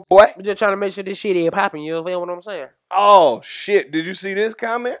ass little boy. We just trying to make sure this shit ain't popping. You know what I'm saying? Oh shit! Did you see this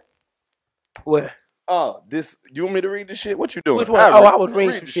comment? What? Oh, this. You want me to read this shit? What you doing? Which one? I was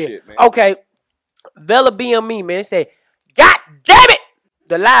reading some shit. Okay. Vela BME, man, say, God damn it!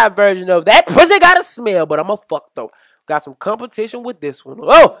 The live version of that pussy got a smell, but I'm a fuck though. Got some competition with this one.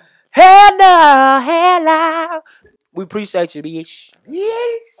 Oh, hell no, hell no. We appreciate you, bitch.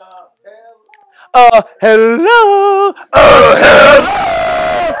 Yes. Hello. Hello.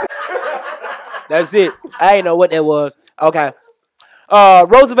 That's it. I ain't know what that was. Okay.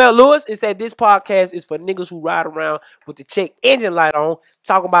 Roosevelt Lewis, it said this podcast is for niggas who ride around with the check engine light on,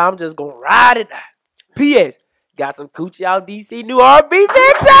 talking about I'm just gonna ride it. P.S. Got some coochie out DC new R&B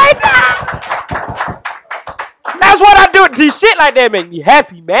mixtape. That's what I do. Do shit like that make me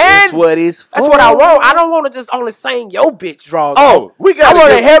happy, man. That's what it's for. That's what I want. I don't want to just only sing your bitch draws off. I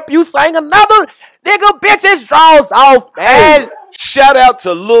want to help you sing another nigga bitch's draws off, man. Hey, shout out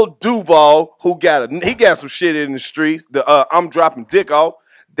to Lil Duval who got some shit in the streets. The I'm dropping dick off.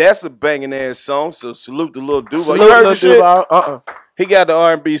 That's a banging ass song. So salute to Lil Duval. You heard the shit? He got the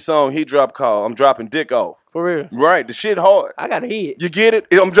R&B song he dropped called I'm Dropping Dick Off. For real? Right. The shit hard. I got a hit. You get it?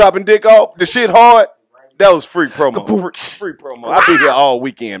 I'm dropping dick off. The shit hard. That was free promo. Free promo. I'll be here all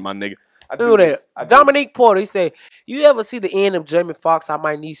weekend, my nigga. Do that. Dominique Porter, he said, you ever see the end of Jamie Foxx, I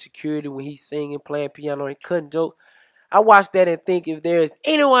Might Need Security when he's singing, playing piano, and cutting jokes? I watched that and think if there is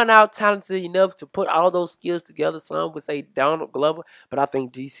anyone out talented enough to put all those skills together, some would say Donald Glover, but I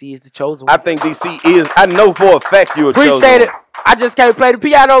think DC is the chosen one. I think DC is. I know for a fact you're a chosen one. Appreciate it. I just can't play the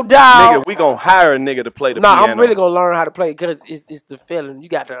piano, dog. Nigga, we gonna hire a nigga to play the piano. I'm really gonna learn how to play it because it's the feeling. You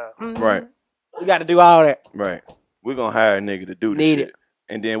got to. Right. You got to do all that. Right. We're gonna hire a nigga to do the shit.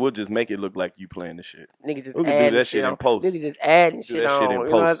 And then we'll just make it look like you playing the shit. Nigga just we can do that shit in post. Nigga just adding shit on. You know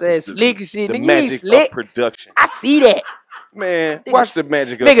what I'm saying? Slick and shit. The Nigga, magic slick. of production. I see that. Man, Niggas, watch the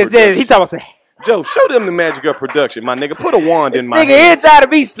magic of production. Nigga, he talking about Joe, show them the magic of production, my nigga. Put a wand in my hand. Nigga here trying to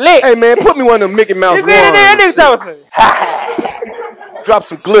be slick. Hey, man, put me one of them Mickey Mouse wands. Drop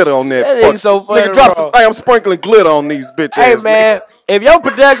some glitter on that. That nigga so funny, nigga, drop some, hey, I'm sprinkling glitter on these bitches. Hey, man, if your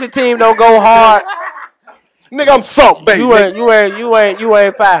production team don't go hard, nigga, I'm salt, baby. You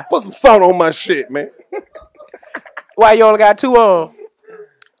ain't fine. Put some salt on my shit, man. Why you only got 2 on?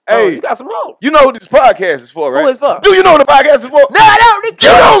 Hey, you got some more. You know who this podcast is for, right? Who is for? Do you know what the podcast is for? No, I don't. You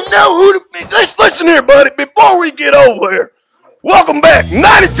don't know who the... Listen here, buddy. Before we get over here, welcome back.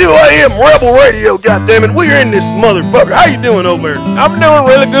 92 AM Rebel Radio, goddammit. We're in this motherfucker. How you doing over here? I'm doing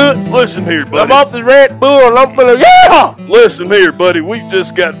really good. Listen here, buddy. I'm off this Red Bull and I'm feeling, yeah! Listen here, buddy. We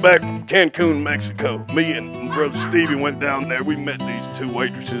just got back from Cancun, Mexico. Me and brother Stevie went down there. We met these 2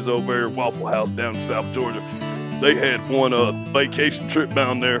 waitresses over here at Waffle House down in South Georgia. They had one vacation trip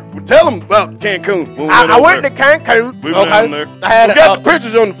down there. Well, tell them about Cancun. I went to Cancun. We went down there. I had got the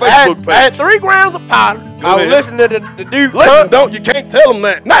pictures on the Facebook page. I had 3 grams of powder. I was listening to the dude. Listen, you can't tell them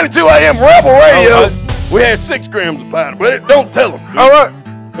that. 92 AM Rebel Radio. We had 6 grams of powder, but don't tell them. All right.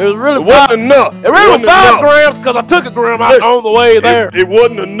 It was really wasn't enough. It really was 5 grams because I took a gram out on the way there. It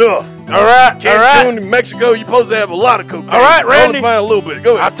wasn't enough. All right. Cancun in Mexico, you're supposed to have a lot of cocaine. All right, Randy. I only find a little bit.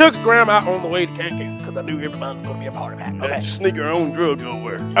 Go ahead. I took a gram out on the way to Cancun because I knew everybody was going to be a part of that. Okay. Sneak our own drugs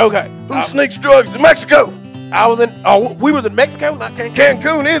over there. Okay. Who sneaks drugs to Mexico? We was in Mexico, not Cancun.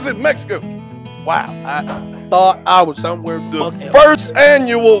 Cancun is in Mexico. Wow. I thought I was somewhere. The first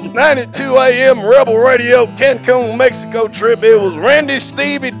annual 92 AM Rebel Radio Cancun, Mexico trip. It was Randy,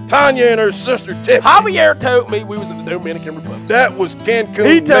 Stevie, Tanya, and her sister Tiffany. Javier told me we was in the Dominican Republic. That was Cancun,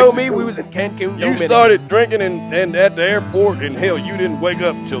 He told Mexico. me we was in Cancun, You Dominican. started drinking and at the airport, and hell, you didn't wake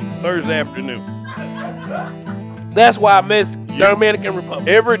up till Thursday afternoon. That's why I miss Dominican Republic.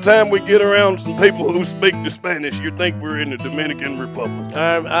 Every time we get around some people who speak the Spanish, you think we're in the Dominican Republic.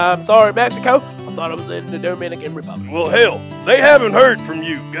 I'm sorry, Mexico. I thought I was in the Dominican Republic. Well, hell, they haven't heard from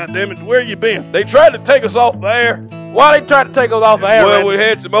you. Goddammit, where you been? They tried to take us off the air. Why they tried to take us off the air? Well, we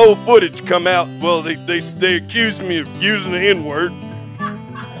had some old footage come out. Well, they accused me of using the N-word.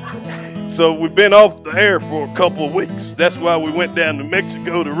 So we've been off the air for a couple of weeks. That's why we went down to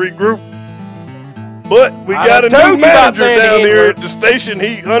Mexico to regroup. But we got a new manager down here at the station.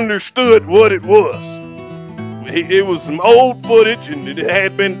 He understood what it was. It was some old footage, and it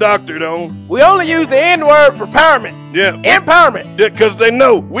had been doctored on. We only use the N-word for empowerment. Yeah. Empowerment. Because they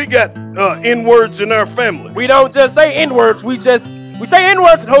know we got N-words in our family. We don't just say N-words. We say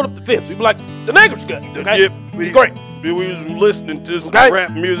N-words and hold up the fist. We be like, the nigger's good. Okay? Yep. Great. We was listening to some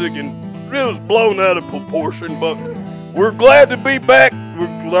rap music, and it was blown out of proportion, but we're glad to be back.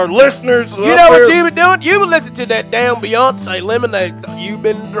 Our listeners. You know what you've been doing? You've been listening to that damn Beyonce Lemonade song. You've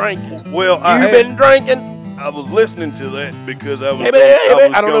been drinking. Well, You've been drinking. I was listening to that because I was. I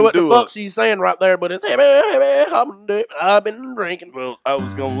don't know what the fuck she's saying right there, but it's I've been drinking. Well, I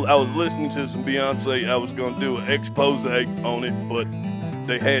was listening to some Beyonce. I was gonna do an expose on it, but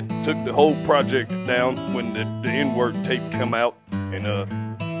they took the whole project down when the N-word tape come out. And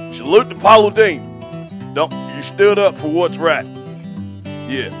salute to Paulo Dean. You stood up for what's right.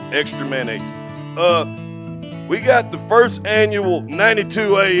 Yeah, extra mayonnaise. We got the first annual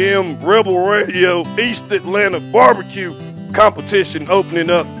 92 AM Rebel Radio East Atlanta barbecue competition opening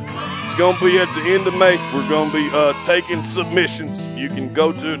up. It's going to be at the end of May. We're going to be taking submissions. You can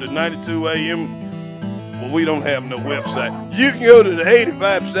go to the 92 AM. Well, we don't have no website. You can go to the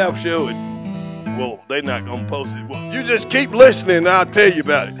 85 South Show and, well, they're not going to post it. Well, you just keep listening and I'll tell you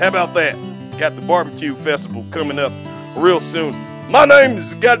about it. How about that? Got the barbecue festival coming up real soon. My name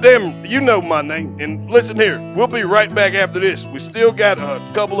is goddamn, you know my name. And listen here, we'll be right back after this. We still got a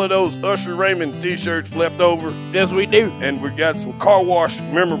couple of those Usher Raymond t-shirts left over. Yes, we do. And we got some car wash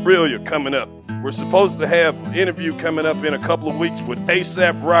memorabilia coming up. We're supposed to have an interview coming up in a couple of weeks with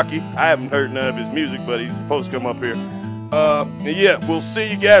A$AP Rocky. I haven't heard none of his music, but he's supposed to come up here. And yeah, we'll see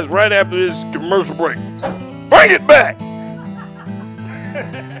you guys right after this commercial break. Bring it back!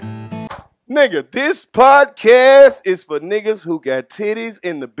 Nigga, this podcast is for niggas who got titties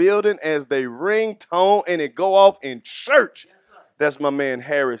in the building as they ringtone and it go off in church. That's my man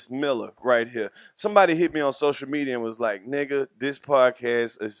Harris Miller right here. Somebody hit me on social media and was like, nigga, this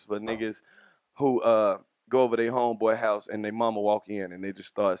podcast is for niggas who go over their homeboy house and their mama walk in and they just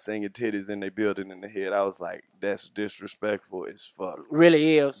start singing titties in their building in the head. I was like, that's disrespectful as fuck.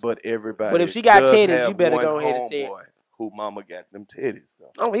 Really is. But everybody. But if she got titties, you better go ahead and say it. Who mama got them titties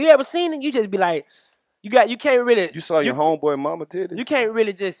though. Oh, you ever seen it? You just be like, you can't really. You saw your homeboy mama titties? You can't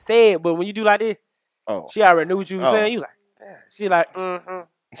really just say it, but when you do like this, she already knew what you were saying. You like, she like,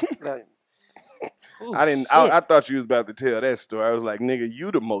 like, ooh, I thought you was about to tell that story. I was like, nigga, you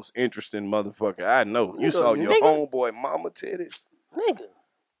the most interesting motherfucker I know. You saw your homeboy mama titties? Nigga,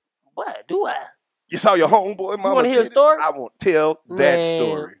 what do I? You saw your homeboy mama titties? You want to hear a story? I won't tell that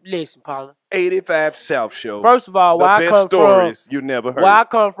story. Listen, Paula. 85 South Show. First of all, where I come stories you never heard. Where I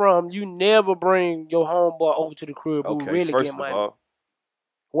come from, you never bring your homeboy over to the crib who really get money. All,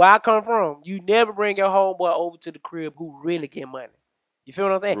 where I come from, you never bring your homeboy over to the crib who really get money. You feel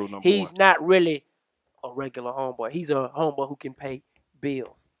what I'm saying? He's not really a regular homeboy. He's a homeboy who can pay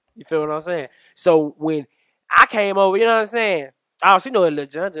bills. You feel what I'm saying? So when I came over, you know what I'm saying? Oh, she know a little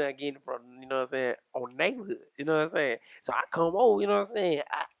John getting from, you know what I'm saying, on the neighborhood. You know what I'm saying? So I come over, you know what I'm saying?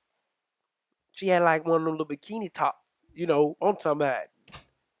 She had like one of them little bikini top, you know, I'm talking about.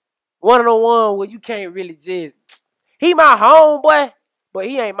 One of the one where you can't really just, he my homeboy, but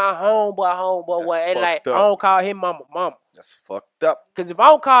he ain't my homeboy. And like, I don't call him mama. That's fucked up. Because if I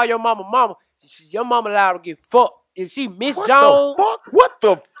don't call your mama, your mama allowed to get fucked. If she Miss Jones. What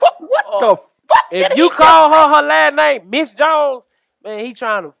the fuck? If you call her last name, Miss Jones, man, he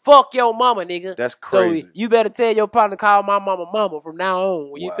trying to fuck your mama, nigga. That's crazy. So you better tell your partner to call my mama from now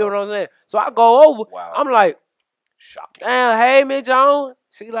on. You feel what I'm saying? So I go over. Wow. I'm like, shocking. Damn, hey, Miss Jones.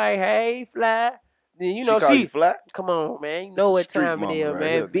 She like, hey, Fly. Then you know she Fly? Come on, man. You know what time it is, right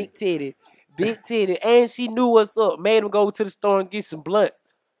man. Here, Big titty. And she knew what's up. Made him go to the store and get some blunts.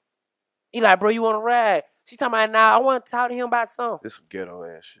 He like, bro, you want to ride? She talking about, nah, I want to talk to him about something. This some ghetto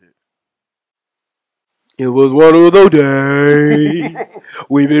ass shit. It was one of those days.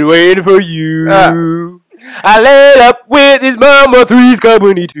 We've been waiting for you. I laid up with his mama, Three's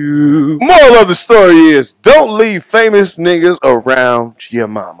Company 2. Moral of the story is, don't leave famous niggas around your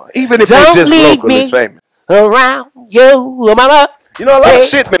mama. Even if they're just locally famous. Around your mama. You know, a lot of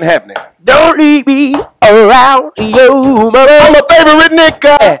shit been happening. Don't leave me around your mama. I'm a favorite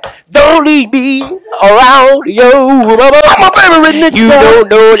nigga. Don't leave me around your mama. I'm a favorite nigga. You don't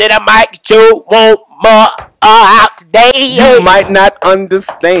know that I might get your mama out today. You might not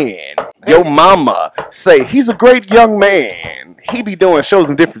understand. Your mama say, he's a great young man. He be doing shows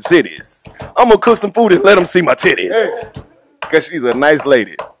in different cities. I'm gonna cook some food and let him see my titties. Because she's a nice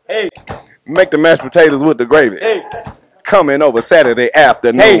lady. Make the mashed potatoes with the gravy. Coming over Saturday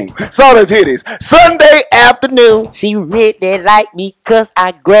afternoon. Saw the titties Sunday afternoon. She really like me cause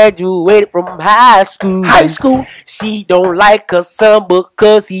I graduated from high school. She don't like her son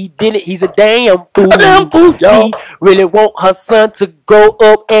because he didn't. He's a damn fool. She really want her son to grow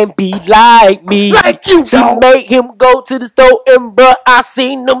up and be like me. Like you, She made him go to the store and bruh, I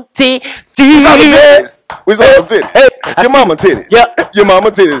seen them titties. We saw the titties. We saw them titties. Your mama titties. Yeah. Your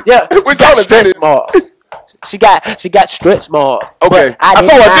mama titties. Yeah. We saw the titties. She got stretch marks. Okay, I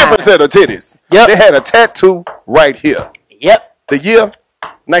saw a different set of titties. Yep. They had a tattoo right here. Yep. The year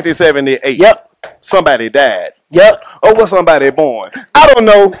 1978. Yep. Somebody died. Yep. Or was somebody born? I don't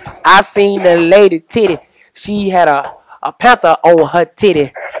know. I seen the lady titty. She had a panther on her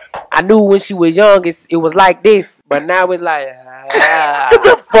titty. I knew when she was young it was like this, but now it's like get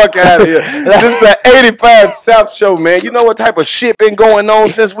the fuck out of here. This is the 85 South Show, man. You know what type of shit been going on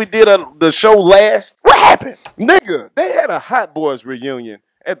since we did the show last? What happened? Nigga, they had a Hot Boys reunion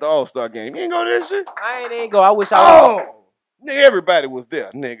at the All-Star game. You ain't go to that shit? I ain't go. I wish I was. Nigga, everybody was there,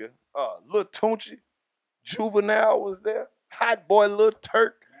 nigga. Lil Tunchi, Juvenile was there. Hot Boy Lil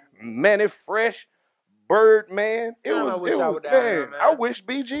Turk, Manny Fresh, Birdman. It Man, I was wish I was down man. there, man. I wish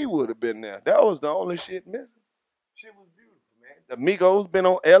BG would have been there. That was the only shit missing. Shit was beautiful, man. The Migos been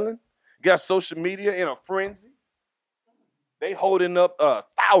on Ellen. Got social media in a frenzy. They holding up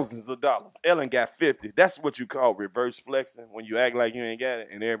thousands of dollars. Ellen got 50. That's what you call reverse flexing when you act like you ain't got it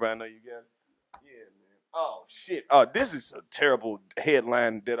and everybody know you got it. Yeah, man. Oh shit. This is a terrible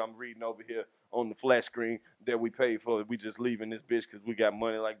headline that I'm reading over here on the flat screen that we paid for. We just leaving this bitch because we got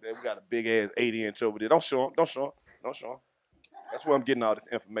money like that. We got a big ass 80-inch over there. Don't show them. Don't show them. Don't show them. That's where I'm getting all this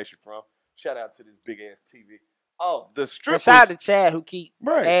information from. Shout out to this big ass TV. Oh, the strippers. Shout out to Chad who keep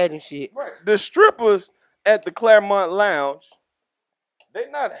adding shit. Right. The strippers at the Claremont Lounge,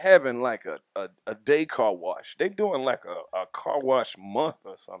 they're not having like a day car wash. They doing like a car wash month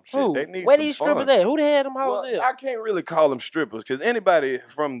or some shit. Who? They need Where some these fun. strippers at? Who the hell them hoes is? I can't really call them strippers because anybody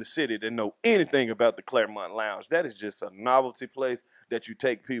from the city that know anything about the Claremont Lounge, that is just a novelty place that you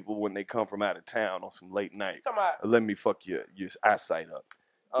take people when they come from out of town on some late night. Let me fuck your eyesight up.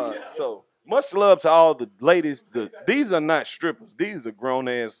 So much love to all the ladies. These are not strippers. These are grown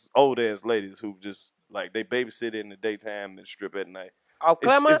ass, old ass ladies who just like they babysit in the daytime and strip at night. Oh,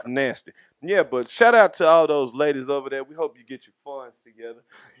 Claremont? It's nasty. Yeah, but shout out to all those ladies over there. We hope you get your funds together.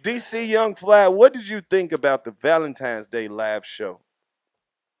 DCYOUNGFLY, what did you think about the Valentine's Day live show?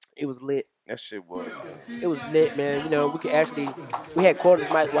 It was lit. That shit was. It was lit, man. You know, we had quarters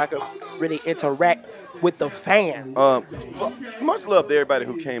mics where I could really interact with the fans. Much love to everybody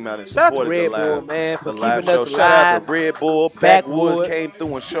who came out and Shout out to supported Red the live, Bull, man, for the live keeping show. us Shout out alive. to Red Bull. Backwoods came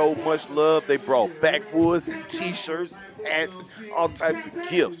through and showed much love. They brought Backwoods and T-shirts, hats, all types of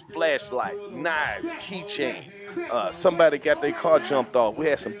gifts, flashlights, knives, keychains. Somebody got their car jumped off. We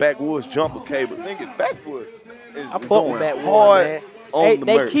had some Backwoods jumper cables. Nigga, Backwoods is I fuck going with Backwoods, hard man. on the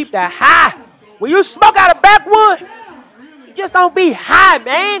They merch. keep that high. When you smoke out of Backwood, you just don't be high,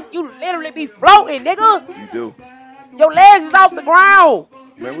 man. You literally be floating, nigga. You do. Your legs is off the ground.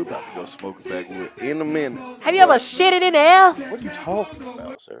 Man, we about to go smoke a Backwood in a minute. Have you ever shitted in the air? What are you talking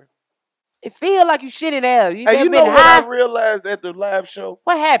about, sir? It feel like you shit in the air. You Hey, never you been know what high? I realized at the live show?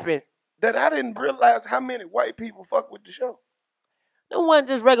 What happened? That I didn't realize how many white people fuck with the show. Them wasn't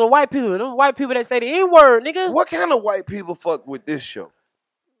just regular white people. Them white people that say the N-word, nigga. What kind of white people fuck with this show?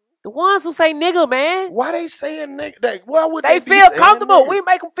 The ones who say nigga, man. Why they saying nigga? Why would they be feel saying comfortable. nigga? We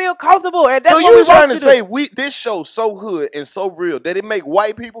make them feel comfortable. And that's So what you we trying want to you say this show so hood and so real that it make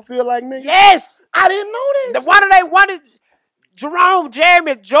white people feel like niggas? Yes. I didn't know this. Why do they want it? Jerome,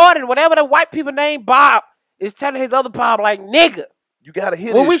 Jeremy, Jordan, whatever the white people name Bob is telling his other Bob like nigga. You gotta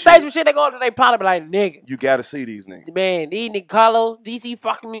hear when this we shit. say some shit, they go to their Bob and be like nigga. You gotta see these niggas. Man, these niggas Karlous, DC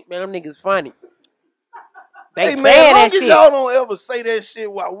fucking me, man, them niggas funny. They Hey saying man, as long that as shit. y'all don't ever say that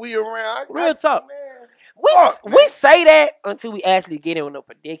shit while we around. Real talk. Man, We say that until we actually get in a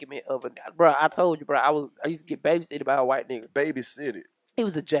predicament of it. Bro, I told you, bro, I used to get babysitted by a white nigga. Babysitted. He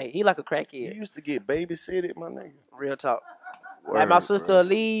was a J. He like a crackhead. You used to get babysitted, my nigga. Real talk. Word, like my sister bro. will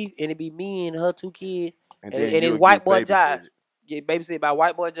leave and it be me and her 2 kids and then his you'll white get boy babysitted. Josh. Get babysitted by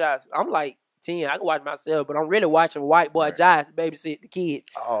white boy Josh. I'm like 10. I can watch myself, but I'm really watching white boy Josh babysit the kids.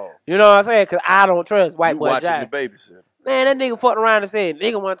 Oh. You know what I'm saying? Because I don't trust white You boy watching Josh. the babysitter. Man, that nigga fucked around and said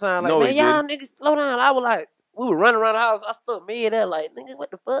nigga one time. Like, No, man, he y'all didn't. niggas slow down. I was like, we were running around the house. I stood me and there like, nigga, what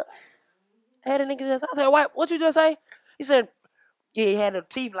the fuck? I had a nigga just, I said, what you just say? He said, yeah, he had a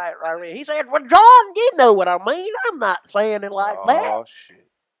teeth light right there. He said, well, John, you know what I mean. I'm not saying it like that. Oh, shit.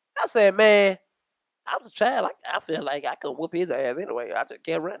 I said, man, I was a child. I feel like I could whoop his ass anyway. I just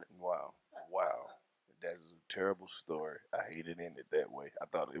kept running. Wow. That is a terrible story. I hate it ended that way. I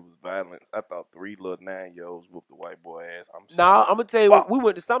thought it was violence. I thought 3 little 9-year-olds whooped the white boy ass. No, I'm going to tell you what, we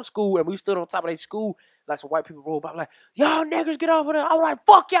went to some school and we stood on top of their school. Like some white people rolled by. I'm like, y'all niggas get off of there. I was like,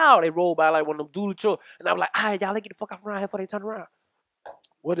 fuck y'all. They rolled by like one of them doodle trucks. And I was like, all right, y'all, let get the fuck off around here before they turn around.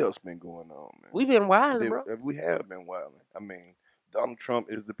 What else been going on, man? We been wilding, bro. We have been wilding. I mean, Donald Trump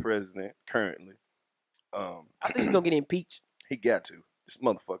is the president currently. I think he's going to get impeached. He got to. This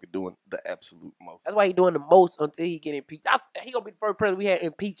motherfucker doing the absolute most. That's why he doing the most until he get impeached. He gonna be the first president we had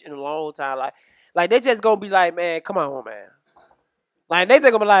impeached in a long time. Like they just gonna be like, man, come on, man. Like they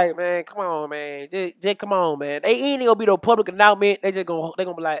just gonna be like, man, come on, man, just come on, man. They ain't gonna be no public announcement. They gonna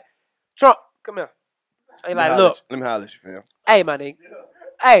be like, Trump, come here. They like, look, let me holler at you, fam. hey, my nigga,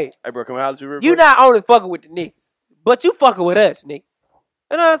 hey, bro, come holler at you real you quick? not only fucking with the niggas, but you fucking with us, nigga.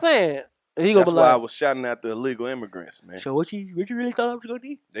 You know what I'm saying? And he gonna That's be why like, I was shouting at the illegal immigrants, man. so what you really thought I was gonna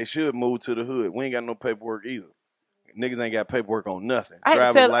do? They should move to the hood. We ain't got no paperwork either. Niggas ain't got paperwork on nothing. I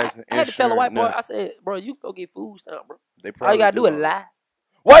had Driver's to tell a white boy, nothing. I said, bro, you go get food stamp, bro. They All you gotta do is all lie. that.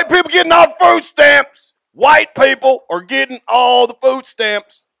 White people getting all the food stamps. White people are getting all the food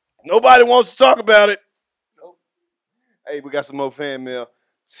stamps. Nobody wants to talk about it. Nope. Hey, we got some more fan mail.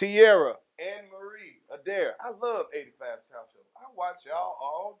 Sierra and Marie Adair. I love 85 South Show. I watch y'all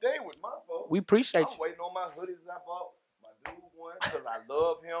all day with my folks. We appreciate you. I'm waiting on my hoodies I bought. My dude one, because I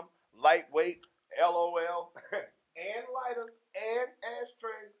love him. Lightweight, LOL, and lighters, and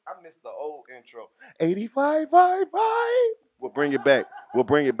ashtrays. I missed the old intro. 85, bye. We'll bring it back. We'll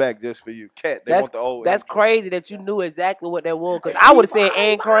bring it back just for you. Cat, they want the old That's intro. crazy that you knew exactly what that was, because I would have said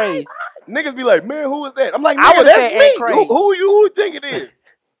and crazy. Niggas be like, man, who is that? I'm like, I nigga, would've that's said me. and crazy. Who you think it is?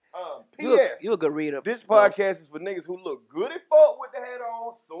 P.S. You a good reader. This podcast is for niggas who look good as fuck with the hat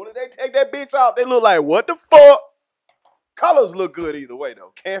on. Soon as they take that bitch off, they look like, what the fuck? Colors look good either way,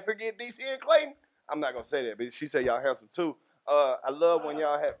 though. Can't forget DC and Clayton. I'm not going to say that, but she said y'all handsome, too. I love when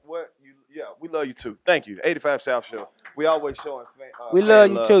y'all have, we love you, too. Thank you. 85 South Show. We always showing we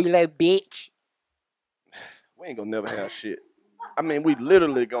love you, too, you like bitch. We ain't going to never have shit. I mean, we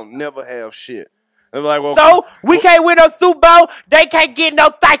literally going to never have shit. Like, well, so, we can't win no Super Bowl. They can't get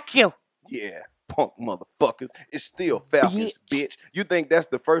no thank you. Yeah, punk motherfuckers. It's still Falcons, bitch. You think that's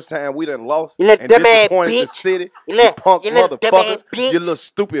the first time we done lost and disappointed the city? You punk motherfuckers. You little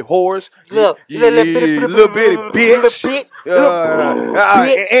stupid whores. You little bitty bitch.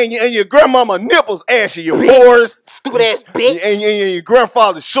 And your grandmama nipples ashy, you whores. Stupid ass bitch. And your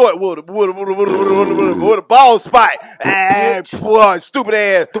grandfather short with a bald spot. Boy, stupid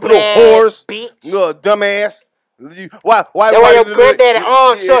ass little whores. Little dumbass. Why your granddaddy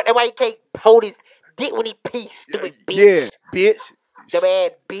arm short? That's why he can't hold his dick when he pees. Stupid bitch. Yeah, bitch.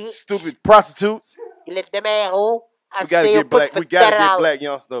 Dumbass bitch. Stupid prostitutes. You let them ass hole. We gotta get black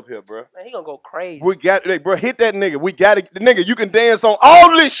youngster up here, bro. Man, he gonna go crazy. Bro, hit that nigga. Nigga, you can dance on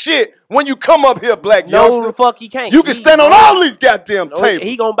all this shit when you come up here, black youngster. No, the fuck he can't. You can stand on all these goddamn tables.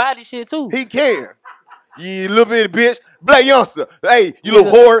 He gonna buy this shit too. He can. You little bitty bitch. Black youngster. Hey, you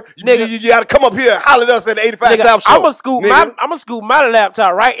little whore. You gotta come up here and holler at us at the 85 South Show. I'ma scoot my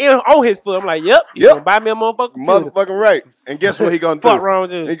laptop right in on his foot. I'm like, yep. You gonna buy me a motherfucking right. And guess what he gonna do? Fuck wrong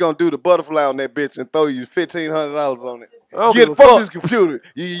with you? He gonna do the butterfly on that bitch and throw you $1,500 on it. Fuck this computer.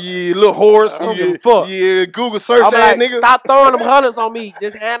 You little horse. You Google search ass nigga. Stop throwing them hundreds on me.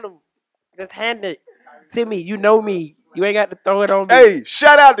 Just hand them. Just hand it to me. You know me. You ain't got to throw it on me. Hey,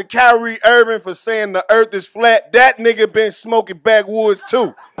 shout out to Kyrie Irving for saying the earth is flat. That nigga been smoking backwoods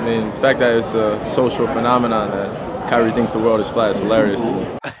too. I mean, the fact that it's a social phenomenon that Kyrie thinks the world is flat is hilarious to me.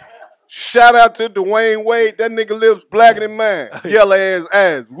 Shout out to Dwayne Wade. That nigga lives blacker than mine. Yellow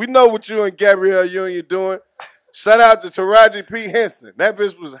ass. We know what you and Gabrielle Union doing. Shout out to Taraji P. Henson. That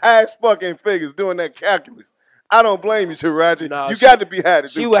bitch was high as fucking figures doing that calculus. I don't blame you, Taraji. No, you got to be high to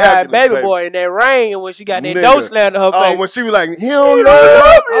do calculus. She was high baby boy in that rain when she got that dough slammed to her face. Oh, when she was like, he don't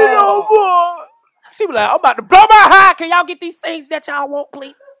love me no more. She was like, I'm about to blow my high. Can y'all get these things that y'all want,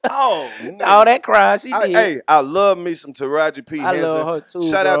 please? Oh, all that cry she did. Hey, I love me some Taraji P. Henson. I love her too,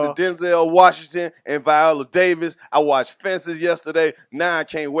 Shout out to Denzel Washington and Viola Davis. I watched Fences yesterday. Now I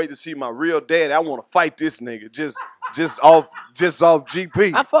can't wait to see my real dad. I want to fight this nigga just off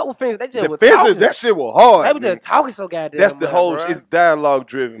GP. I fuck with Fences. They just Fences, that shit was hard. They were just talking so goddamn. That's the whole. It's dialogue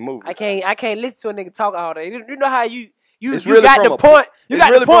driven movie. I can't listen to a nigga talk all day. You know how you really got the point. You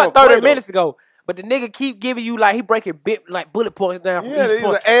got the point 30 minutes ago. ago. But the nigga keep giving you like he breaking bullet points down. Yeah, he's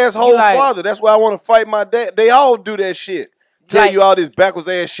an asshole father. That's why I want to fight my dad. They all do that shit. Tell you all this backwards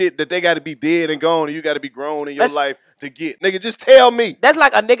ass shit that they got to be dead and gone, and you got to be grown in your life to get. Nigga, just tell me. That's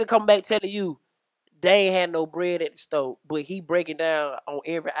like a nigga come back telling you they ain't had no bread at the stove, but he breaking down on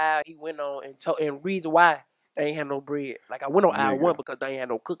every aisle he went on and reason why they ain't had no bread. Like I went on aisle 1 because they ain't had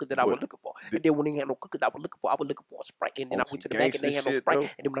no cookers that I was looking for. And then when they ain't had no cookers I was looking for a Sprite. And then I went to the back and they ain't had no Sprite. And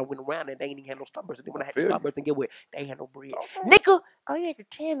then when I went around and they ain't even had no Starburst. And then when I had the Starburst and get what? They ain't had no bread. Nigga, oh you had to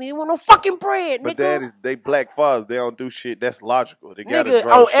tell me you want no fucking bread, nigga. But they black fathers. They don't do shit. That's logical. They gotta nigga,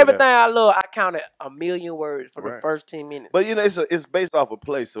 draw on everything I love, I counted 1,000,000 words for the first 10 minutes. But you know, it's based off a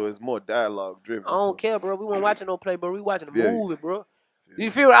play, so it's more dialogue driven. I don't care, bro. We weren't watching no play, bro. We watching a movie, bro. You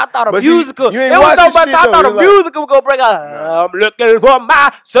feel me? I thought a musical. There was so much I thought a musical was gonna break out. I'm looking for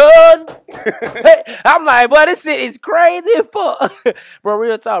my son. I'm like, boy, this shit is crazy, fuck. Bro,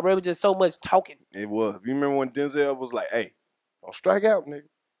 real talk, bro. It was just so much talking. It was. You remember when Denzel was like, "Hey, don't strike out, nigga."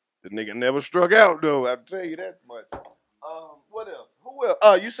 The nigga never struck out though. I tell you that much. What else? Who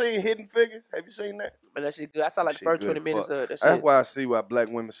else? You seen Hidden Figures? Have you seen that? Man, that shit good. I saw like the first 20 minutes of that shit. That's why I see why black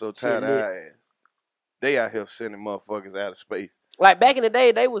women so tired of our ass. They out here sending motherfuckers out of space. Like back in the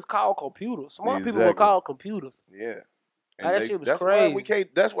day, they was called computers. Smart people were called computers. Yeah. That shit was crazy.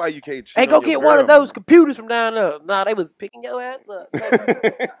 That's why you can't cheat. Hey, go get one of those computers from down there. Nah, they was picking your ass up.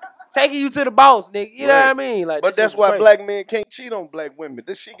 taking you to the boss, nigga. You know what I mean? Like, but that's why black men can't cheat on black women.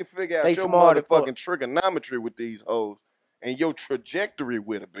 This shit can figure out your motherfucking trigonometry with these hoes and your trajectory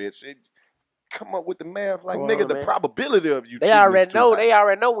with a bitch. It come up with the math like, nigga, the probability of you cheating is too high. They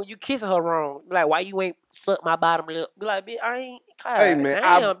already know when you kissing her wrong. Like, why you ain't suck my bottom lip? Be like, bitch, I ain't. Hey, man.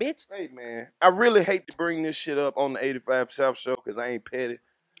 Damn, bitch. Hey, man. I really hate to bring this shit up on the 85 South Show because I ain't petty.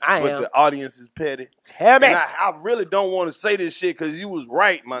 But the audience is petty. Tell me. And I really don't want to say this shit because you was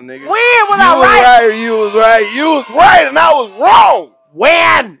right, my nigga. When was I right? You was right. You was right and I was wrong.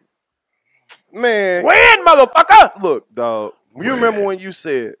 When? Man. When, motherfucker? Look, dog. You remember when you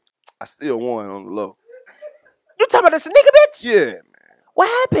said, I still won on the low. You talking about this nigga, bitch? Yeah, man.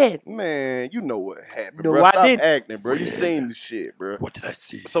 What happened? Man, you know what happened, No, bro. I Stop didn't. acting, bro. You seen the shit, bro. What did I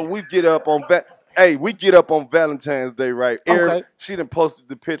see? So we get up on we get up on Valentine's Day, right? Okay. She done posted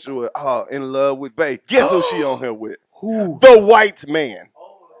the picture with in love with Bae. Guess who she on here with? Who? The white man.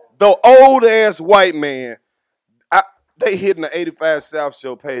 The old ass white man. They hitting the 85 South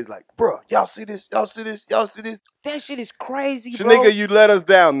Show page like, bro, y'all see this? Y'all see this? Y'all see this? That shit is crazy, So, bro. nigga, you let us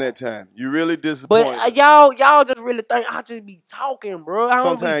down that time. You really disappointed. But y'all just really think I just be talking, bro. I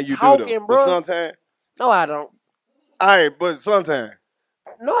don't Sometimes be you talking, do, though. bro. But sometimes. No, I don't. All right, but sometimes.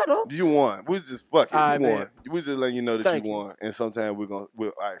 No, I don't. You won. We just fuck it. All You right, won. man. We just letting you know that Thank you won. And sometimes all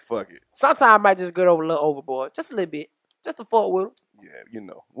right, fuck it. Sometimes I might just get over a little overboard. Just a little bit. Just to fuck with him. Yeah, you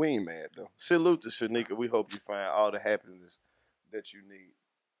know. We ain't mad, though. Salute to Shanika. We hope you find all the happiness that you need.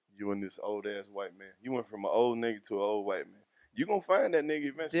 You and this old ass white man. You went from an old nigga to an old white man. You gonna find that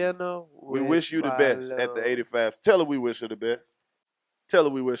nigga eventually. We wish you the best at the 85. Tell her we wish her the best. Tell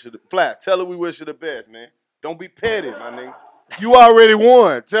her we wish her the Fly. Tell her we wish her the best, man. Don't be petty, my nigga. You already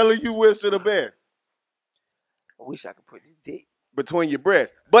won. Tell her you wish her the best. I wish I could put this dick between your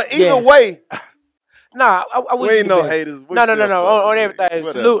breasts. But either way. Nah, I wish we ain't you no best. haters. No. On everything.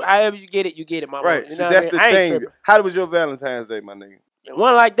 Whatever. Salute. However you get it, my right. You See, know that's what the I mean? thing. How was your Valentine's Day, my nigga? It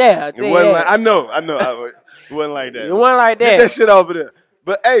wasn't like that. It wasn't like, I know. It wasn't like that. It wasn't like that. Get that shit over there.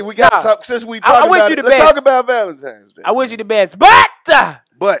 But hey, we got to talk. Since we talking about it, let's talk about Valentine's Day. I wish you the best.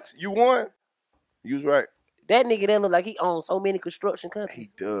 But you won. You was right. That nigga that look like he owns so many construction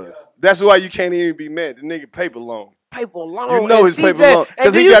companies. He does. That's why you can't even be mad. The nigga paper long. Paper long. You know his paper long.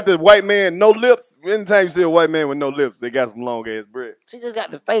 Because he got the white man, no lips. Anytime you see a white man with no lips, they got some long ass bread. She just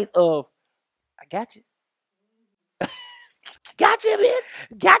got the face of, I got you. Gotcha,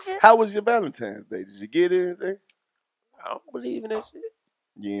 man. Gotcha. How was your Valentine's Day? Did you get anything? I don't believe in that shit.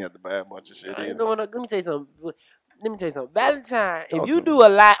 You ain't have to buy a bunch of shit. Let me tell you something. Valentine, if you do a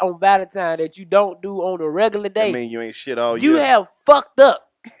lot on Valentine that you don't do on a regular day, I mean, you ain't shit all year. You have fucked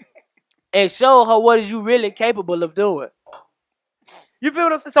up and show her what is you really capable of doing. You feel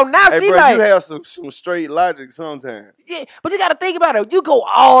what I'm saying? So now hey, she bro, like, you have some straight logic sometimes. Yeah, but you got to think about it. You go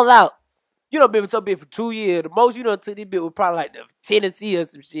all out. You done been with your bitch for 2 years. The most you done took this bitch was probably like the Tennessee or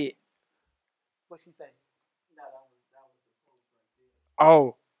some shit. What she say?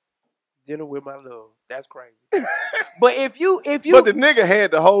 Oh, dinner with my love. That's crazy. But if you, but the nigga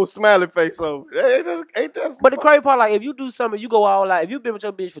had the whole smiley face over. Ain't that but the crazy part, like if you do something, you go all out. If you been with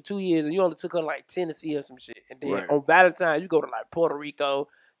your bitch for 2 years and you only took her like Tennessee or some shit, and then on Valentine's you go to like Puerto Rico,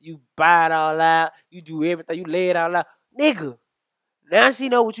 you buy it all out, you do everything, you lay it all out, nigga. Now she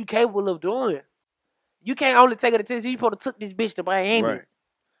know what you capable of doing. You can't only take her to Tennessee. You supposed to took this bitch to Miami. Right.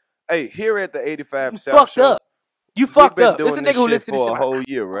 Hey, here at the 85 you South fucked Show, up. You fucked up. This This a nigga who listens to this for shit a whole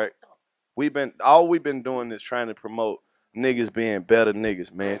year, right? We've been doing is trying to promote niggas being better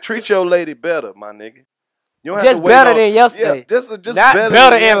niggas, man. Treat your lady better, my nigga. You don't have to wait better than yesterday. Yeah, just not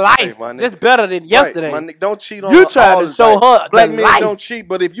better in life. My nigga. Just better than yesterday. Right, my nigga. Don't cheat on you her. trying to show her black the men life. don't cheat,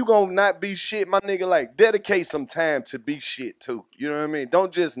 but if you gonna not be shit, my nigga, like dedicate some time to be shit too. You know what I mean?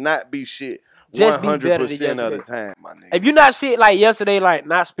 Don't just not be shit. Just 100% of the time, my nigga. If you not shit like yesterday, like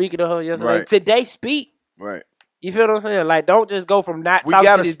not speaking to her yesterday, today speak. Right. You feel what I'm saying? Like, don't just go from not we talking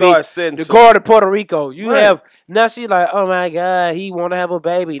gotta to this start bitch setting to go to Puerto Rico. You have now she like, oh my God, he want to have a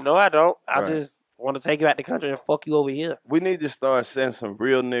baby. No, I don't. I just want to take you out the country and fuck you over here. We need to start setting some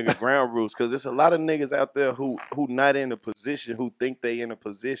real nigga ground rules because there's a lot of niggas out there who not in a position, who think they in a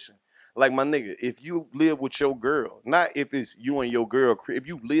position. Like, my nigga, if you live with your girl, not if it's you and your girl, if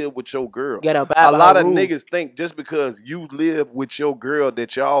you live with your girl, a lot of niggas think just because you live with your girl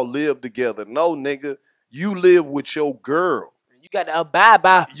that y'all live together. No, nigga, you live with your girl. You got to abide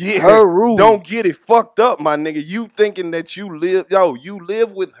by her rules. Don't get it fucked up, my nigga. You thinking that you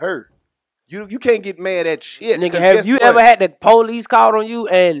live with her. You can't get mad at shit. Nigga, have you ever had the police called on you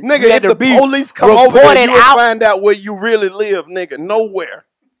and nigga, you had if the police come over there, you will find out where you really live, nigga. Nowhere.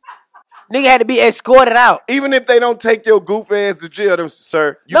 Nigga had to be escorted out. Even if they don't take your goof ass to jail, them,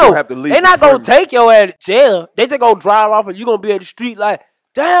 sir, you gonna have to leave. They not gonna take your ass to jail. They just gonna drive off and you gonna be at the street like,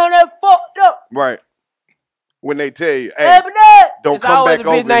 damn, that fucked up. Right. When they tell you, hey, Ebony, don't it's come back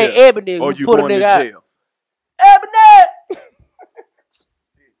over named here, Ebony or who you put a going to nigga jail. Out. Ebony.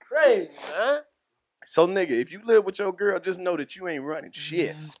 Crazy, man. So, nigga, if you live with your girl, just know that you ain't running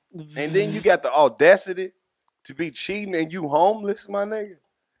shit. And then you got the audacity to be cheating and you homeless, my nigga.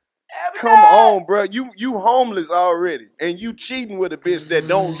 Come on, bro. You homeless already. And you cheating with a bitch that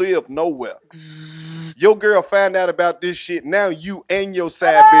don't live nowhere. Your girl find out about this shit. Now you and your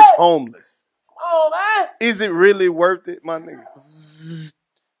side bitch homeless. Oh, man. Is it really worth it, my nigga?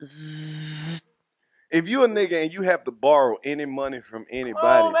 If you a nigga and you have to borrow any money from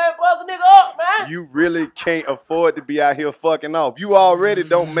anybody, oh, man, buzz a nigga up, man. you really can't afford to be out here fucking off. You already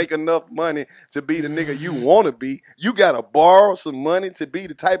don't make enough money to be the nigga you want to be. You got to borrow some money to be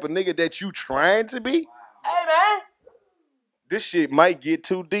the type of nigga that you trying to be? Hey, man. This shit might get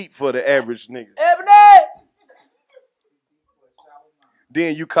too deep for the average nigga. Ebony.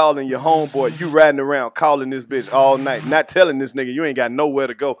 Then you calling your homeboy, you riding around calling this bitch all night, not telling this nigga you ain't got nowhere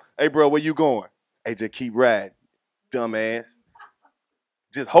to go. Hey, bro, where you going? Hey, just keep riding, dumbass.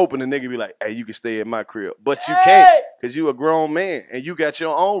 Just hoping the nigga be like, hey, you can stay at my crib. But you can't, because you a grown man, and you got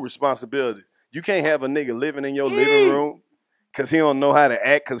your own responsibilities. You can't have a nigga living in your living room because he don't know how to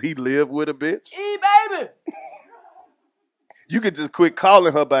act because he live with a bitch. Baby. You could just quit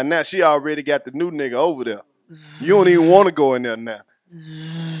calling her by now. She already got the new nigga over there. You don't even want to go in there now.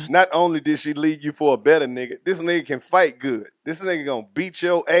 Not only did she leave you for a better nigga, this nigga can fight good. This nigga gonna beat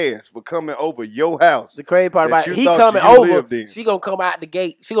your ass for coming over your house. The crazy part about it, he coming over, she gonna come out the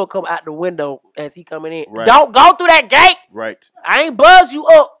gate. She gonna come out the window as he coming in. Right. Don't go through that gate. Right. I ain't buzz you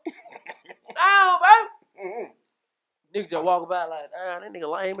up. Damn, bro. Niggas just walk about like, damn, that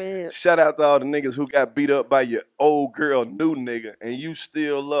nigga lame ass. Shout out to all the niggas who got beat up by your old girl, new nigga, and you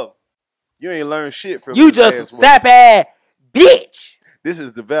still love him. You ain't learned shit from you just a sap ass bitch. This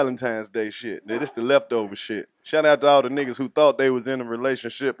is the Valentine's Day shit. This is the leftover shit. Shout out to all the niggas who thought they was in a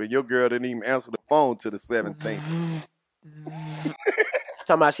relationship and your girl didn't even answer the phone to the 17th.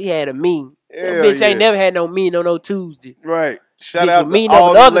 Talking about she had a mean. Bitch ain't never had no mean on no Tuesday. Right. Shout out to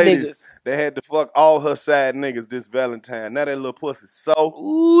all the ladies niggas that had to fuck all her side niggas this Valentine. Now that little pussy so.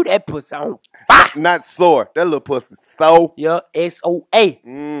 Ooh, that pussy on fire. Not sore. That little pussy so. Yeah, S-O-A.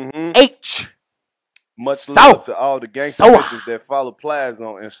 H. Much love to all the gangster bitches that follow Plies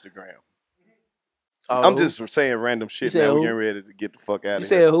on Instagram. I'm just saying random shit now. We're getting ready to get the fuck out of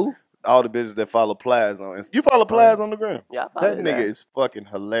here. You said who? All the bitches that follow Plies on Instagram. You follow Plies on the gram? Yeah, I follow that nigga is fucking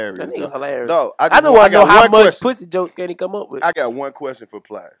hilarious. That nigga hilarious. Dog, I just want to know how much pussy jokes can he come up with. I got one question for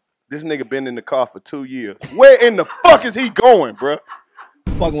Plies. This nigga been in the car for 2 years. Where in the fuck is he going, bruh?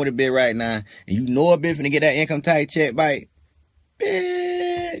 Fucking with a bitch right now, and you know a bitch finna get that income tax check back.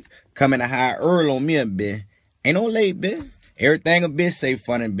 Bitch. Coming to high early on me a bitch. Ain't no late, bitch. Everything a bitch say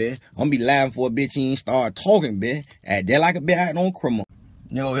funny, bitch. I'm gonna be laughing for a bitch he ain't start talking, bitch. Act there like a bitch out on criminal.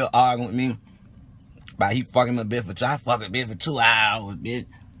 You know, he'll arguing with me about he fucking a bitch for 2 hours. I fuck a bitch for 2 hours, bitch.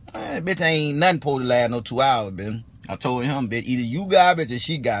 Bitch ain't nothing supposed to last no 2 hours, bitch. I told him, bitch, either you garbage or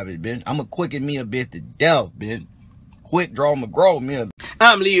she garbage, bitch. I'ma quicken me a bitch to death, bitch. Quick draw McGraw me a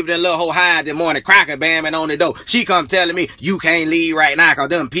I'm leaving that little hoe high this morning, cracker bamming on the door. She come telling me, you can't leave right now, cause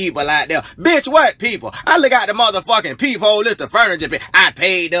them people out there. Bitch, what people? I look out the motherfucking peephole, list of furniture, bitch. I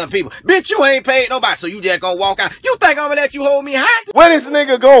paid them people. Bitch, you ain't paid nobody, so you just gonna walk out. You think I'm gonna let you hold me hostage? Where this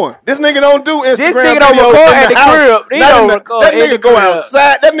nigga going? This nigga don't do Instagram this nigga don't record at the crib. That nigga go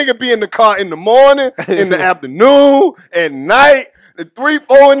outside. That nigga be in the car in the morning, in the afternoon, at night. 3,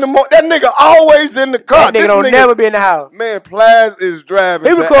 4 in the morning. That nigga always in the car. That nigga don't never be in the house. Man, Plies is driving.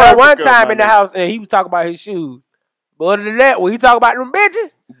 He recorded one time in the house and he was talking about his shoes. But other than that, when he talk about them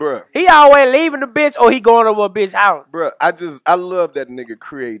bitches, bruh, he always leaving the bitch or he going over a bitch house. Bruh, I love that nigga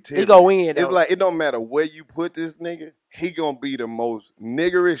creativity. He gonna win though. It's like it don't matter where you put this nigga, he gonna be the most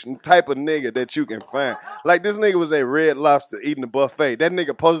niggerish type of nigga that you can find. Like this nigga was at Red Lobster eating the buffet. That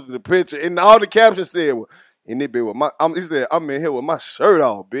nigga posted the picture and all the captions said, well, and it be with my, he said, I'm in here with my shirt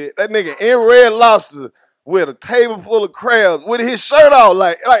off, bitch. That nigga in Red Lobster with a table full of crabs with his shirt off.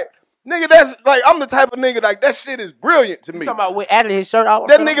 Like, nigga, that's like, I'm the type of nigga, like, that shit is brilliant to me. You talking about with adding his shirt off?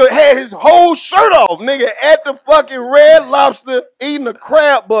 That nigga had his whole shirt off, nigga, at the fucking Red Lobster eating a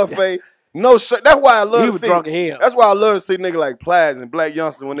crab buffet. No shirt. That's why I love to see. Drunk as hell. That's why I love to see nigga like Plies and Black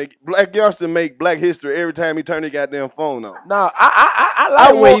Youngster when Black Youngster make Black history every time he turn his goddamn phone on. No, I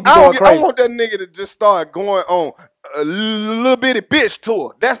like when he be going crazy. I want that nigga to just start going on a little bitty bitch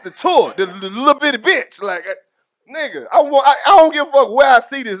tour. That's the tour. The little bitty bitch. Like, Nigga, I don't give a fuck where I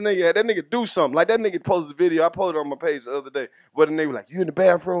see this nigga at. That nigga do something. Like that nigga posted a video. I posted it on my page the other day. But the nigga was like, you in the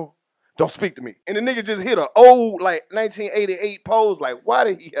bathroom? Don't speak to me. And the nigga just hit an old, like, 1988 pose. Like, why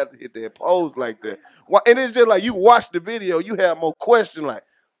did he have to hit that pose like that? Why? And it's just like, you watch the video, you have more question like,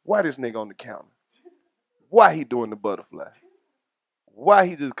 why this nigga on the counter? Why he doing the butterfly? Why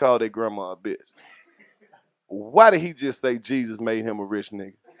he just called that grandma a bitch? Why did he just say Jesus made him a rich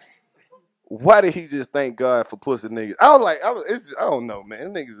nigga? Why did he just thank God for pussy niggas? I don't know,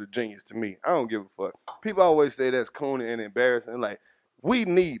 man. That nigga's a genius to me. I don't give a fuck. People always say that's corny and embarrassing. Like, we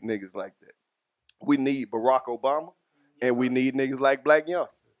need niggas like that. We need Barack Obama, and we need niggas like Black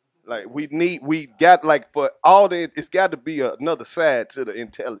Youngster. Like, we got, like, for all that, it's got to be another side to the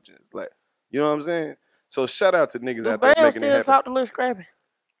intelligence. Like, you know what I'm saying? So shout out to niggas out there making it happen. Talk to Lil Scrappy?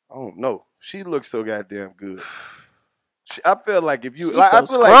 I don't know. She looks so goddamn good. I feel like if you, She's like, so I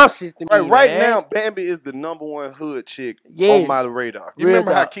feel like scrumptious right now, Bambi is the #1 hood chick on my radar. You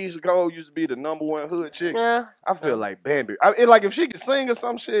remember how Keisha Cole used to be the #1 hood chick? Yeah. I feel like Bambi. Like if she could sing or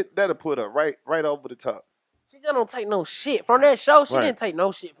some shit, that'll put her right over the top. She just don't take no shit from that show. She didn't take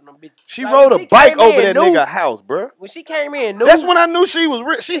no shit from them bitches. She rode a bike over that nigga house, bro. When she came in, that's when I knew she was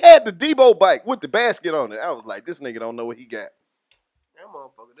rich. She had the Debo bike with the basket on it. I was like, this nigga don't know what he got.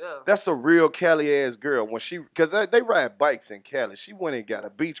 That's a real Cali ass girl. When cause they ride bikes in Cali. She went and got a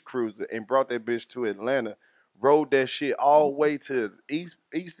beach cruiser and brought that bitch to Atlanta. Rode that shit all the way to East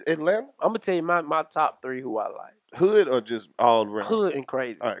Atlanta. I'm gonna tell you my top 3 who I like. Hood or just all around? Hood and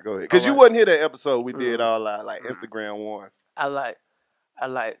crazy. All right, go ahead. Cause you wasn't here that episode we did all our like Instagram ones. I like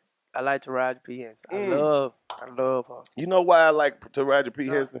Taraji P. Henson. I love her. You know why I like Taraji P.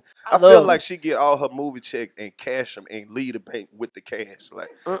 Henson? I feel like she get all her movie checks and cash them and leave the bank with the cash. Like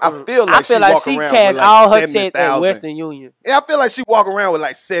I feel like she walk around cash with like all her 70, checks at Western Union. Yeah, I feel like she walk around with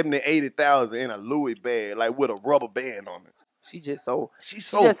like 70,000, 80,000 in a Louis bag, like with a rubber band on it. She's just so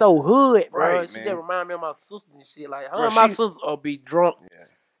hood, bro. Right, she man. just remind me of my sisters and shit. Like her and my sisters will be drunk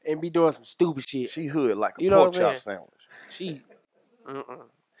and be doing some stupid shit. She hood like a pork chop sandwich.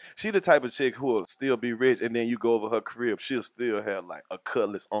 She the type of chick who will still be rich, and then you go over her crib, she'll still have like a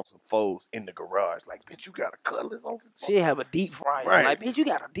Cutlass on some foes in the garage. Like, bitch, you got a Cutlass on some foes? She'll have a deep fryer. Right. Like, bitch, you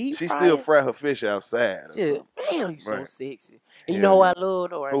got a deep fryer? She still fry her fish outside. Damn, you so sexy. And you know who I love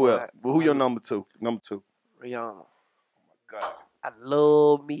though? Who else? Well, who your number two? Number 2. Rihanna. Oh my God. I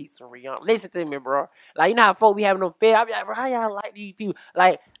love me some Rihanna. Listen to me, bro. Like, you know how folk be having no fear? I be like, bro, how y'all like these people?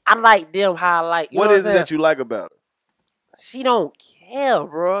 Like, I like them how I like. You what know is it that you like about her? She don't care,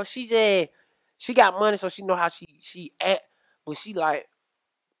 bro. She got money, so she know how she act, but she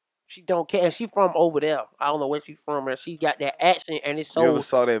don't care. And she from over there. I don't know where she from. But she got that action, and it's so. You ever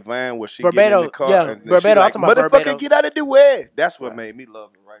saw that van where she Barbados, get in the car? Yeah, and Barbados. she like, I'm talking about motherfucker, get out of the way. That's what made me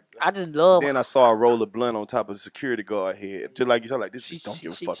love her right there. I just love her. Then I saw her roll a blunt on top of the security guard head. Just like you said, like, this bitch don't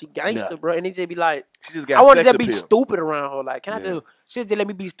give a fuck. She gangster, bro. And it just be like, she just got I want to just appeal. be stupid around her. Like, can I just, she'll just let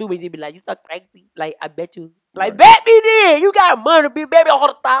me be stupid and just be like, you so crazy. Like, I bet you. Like, bet me then. You got money, bitch. Bet me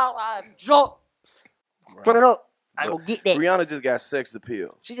 100,000. I jump. Turn it up. I don't get that. Rihanna just got sex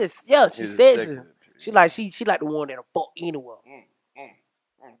appeal. She just, she's sexy. She like the one that'll fuck anywhere.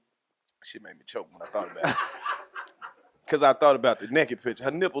 She made me choke when I thought about it. Because I thought about the naked picture.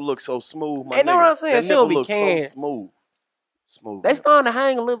 Her nipple looks so smooth, my nigga. Know what I'm saying? That She nipple don't be looks can. so smooth. They starting to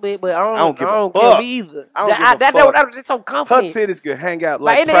hang a little bit, but I don't give a care fuck. either. I don't give a fuck. That's so confident. Her titties could hang out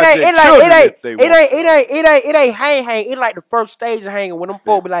like it Project ain't hang. It's like the first stage of hanging when them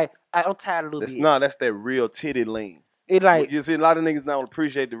folk be like, I'm tired of a little bit. No, that's that real titty lean. It like you see, a lot of niggas don't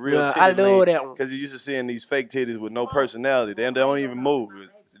appreciate the real titty I love lean that one because you used to seeing these fake titties with no personality. They don't even move.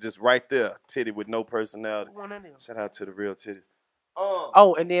 It's just right there, titty with no personality. Shout out to the real titties.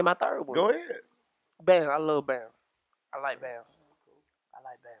 Oh, and then my third one. Go ahead. Bam. I love Bam. I like Bam.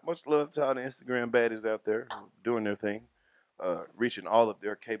 Much love to all the Instagram baddies out there doing their thing, reaching all of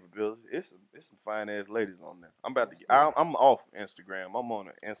their capabilities. It's some fine ass ladies on there. I'm off Instagram. I'm on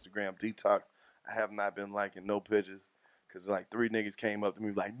an Instagram detox. I have not been liking no pictures because like 3 niggas came up to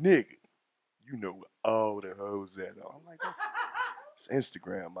me like, nigga, you know where all the hoes at. I'm like, it's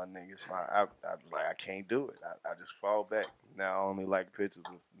Instagram, my nigga. I was like, I can't do it. I just fall back. Now I only like pictures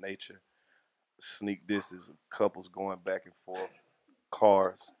of nature, sneak disses of couples going back and forth,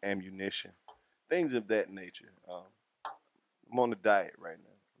 cars, ammunition, things of that nature. I'm on a diet right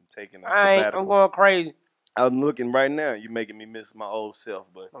now. I'm taking a sabbatical. I'm going crazy. I'm looking right now. You're making me miss my old self,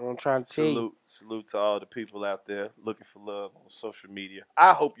 but I'm trying to tell you. Salute to all the people out there looking for love on social media.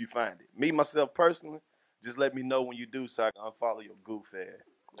 I hope you find it. Me, myself, personally, just let me know when you do so I can unfollow your goof ass.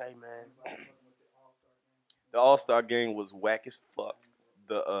 Hey, man. The All-Star game was whack as fuck.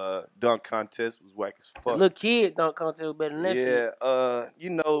 The dunk contest was whack as fuck. Little kid dunk contest was better than that shit. Yeah,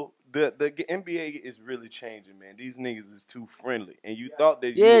 you know, the NBA is really changing, man. These niggas is too friendly. And you thought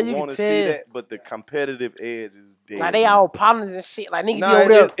that you would want to see that, but the competitive edge is dead. Like, they all partners and shit. Like, niggas be over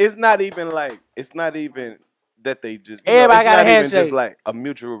there. It's not even that they just, everybody got a handshake. Even just like a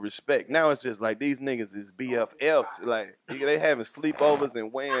mutual respect. Now it's just like these niggas is BFFs. Like, they having sleepovers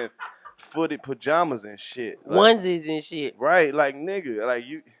and wearing footed pajamas and shit. Like, onesies and shit. Right, like, nigga, like,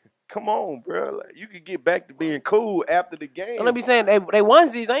 you, come on, bro. Like, you could get back to being cool after the game. Don't they be saying they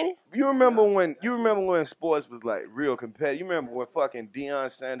onesies, ain't it? You remember when sports was like real competitive? You remember when fucking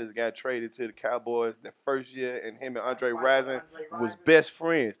Deion Sanders got traded to the Cowboys the first year, and him and Andre Rison was best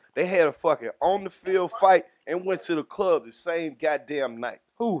friends. They had a fucking on the field fight and went to the club the same goddamn night.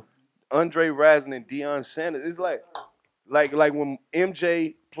 Who? Andre Rison and Deion Sanders. It's like when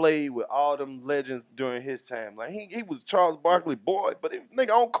MJ played with all them legends during his time. Like, he was Charles Barkley boy, but if nigga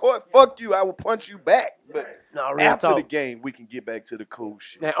on court, fuck you, I will punch you back. But after the game, we can get back to the cool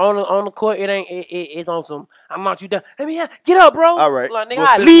shit. Now, on the court, it's on some, I'm not you down. Let me get up, bro. All right. Like, nigga,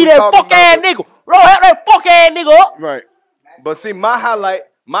 I leave that fuck ass nigga. Bro, help that fuck ass nigga up. Right. But see, my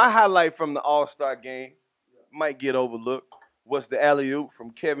highlight from the All-Star game might get overlooked was the alley-oop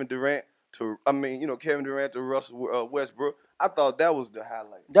from Kevin Durant to Russell Westbrook. I thought that was the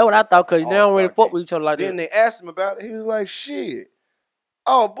highlight. That's what I thought, because they don't really fuck with each other like that. Then they asked him about it. He was like, shit.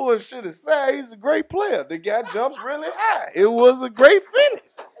 Oh, bullshit aside, he's a great player. The guy jumps really high. It was a great finish.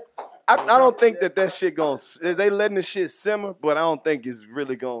 I don't think that shit they letting the shit simmer, but I don't think it's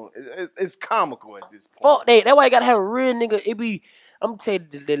really it's comical at this point. Fuck that. That's why you got to have a real nigga. I'm telling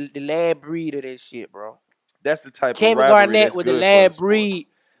you, the lab breed of that shit, bro. That's the type Kevin of rivalry Garnett that's with good the lab for the breed.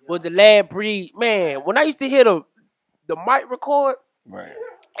 Was the lab breed. Man, when I used to hear the mic record, right,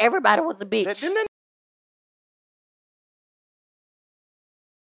 everybody was a bitch.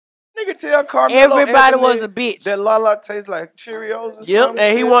 Nigga tell Carmelo everybody was a bitch. That Lala tastes like Cheerios or yep,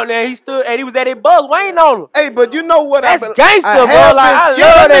 and he went there, he stood, and he was at his bus waiting on him. Hey, but you know what? That's gangster, bro. Like, I love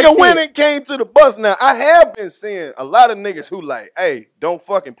that nigga shit. went and came to the bus. Now, I have been seeing a lot of niggas who like, hey, don't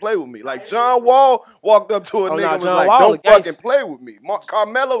fucking play with me. Like, John Wall walked up to a nigga and was like, don't fucking play with me.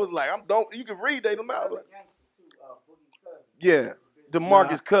 Carmelo was like, you can read they them out. Like, yeah.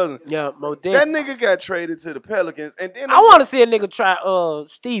 DeMarcus Cousins. Yeah, that nigga got traded to the Pelicans. And then I want to see a nigga try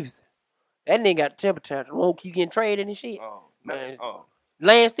Stevenson. That nigga got temper tantrum. Won't keep getting traded and shit. Oh, man.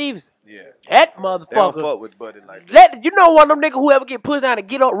 Lance Stevenson. Yeah. That motherfucker. They don't fuck with Buddy like that. You know one of them niggas who ever get pushed down to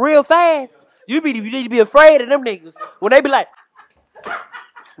get up real fast? You need to be afraid of them niggas. When they be like,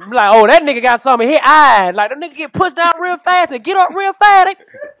 oh, that nigga got something in his eyes. Like, them nigga get pushed down real fast and get up real fast.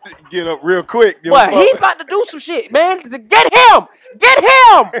 Get up real quick. But he about to do some shit, man. Get him! Get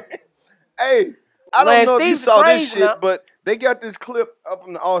him! Hey, I don't know if you saw this shit, but they got this clip up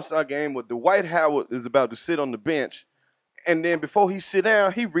from the All-Star game where Dwight Howard is about to sit on the bench, and then before he sit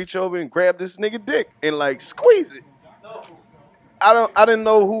down, he reach over and grab this nigga dick and like squeeze it. I didn't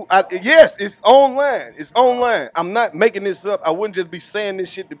know who. Yes, it's online. It's online. I'm not making this up. I wouldn't just be saying this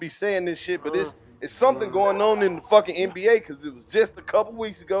shit to be saying this shit, but it's something going on in the fucking NBA because it was just a couple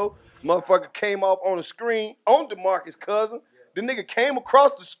weeks ago. Motherfucker came off on the screen on DeMarcus Cousins. The nigga came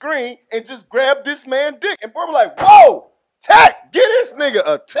across the screen and just grabbed this man's dick. And bro was like, whoa, tech, get this nigga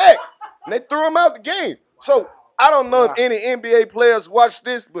a tech. And they threw him out the game. So I don't know if any NBA players watch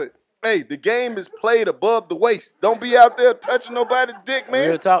this, but hey, the game is played above the waist. Don't be out there touching nobody's dick, man.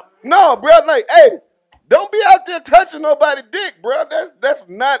 Real talk. No, bro, like, hey, don't be out there touching nobody's dick, bro. That's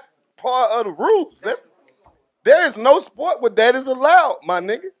not part of the rules. There is no sport where that is allowed, my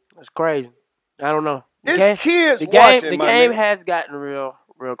nigga. That's crazy. I don't know. It's kids watching, the game has gotten real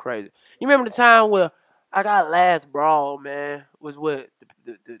crazy. You remember the time where I got last brawl, man, was with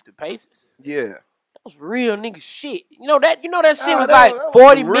the Pacers? Yeah. That was real nigga shit. You know that shit was like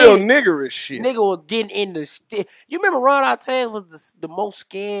 40 minutes. Real niggerish shit. Nigga was getting in the stick. You remember Ron Artest was the most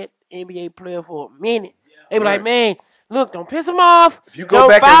scared NBA player for a minute. They were like, man, look, don't piss him off. If you go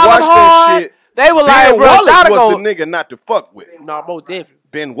back and watch that shit, they were like, bro, Wallace was the nigga not to fuck with. No, most definitely.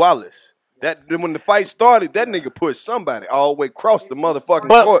 Ben Wallace. When the fight started, that nigga pushed somebody all the way across the motherfucking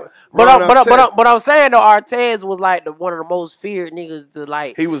court. But I'm saying though, Artest was like one of the most feared niggas to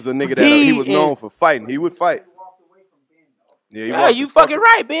like. He was the nigga that he was known for fighting. He would fight. Yeah, you fucking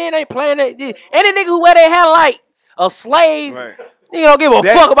right, Ben. Ain't playing that. Any nigga who wear their hair like a slave, nigga don't give a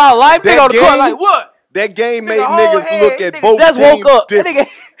fuck about life. Nigga on the court like what? That game made niggas look at both just teams woke up. different.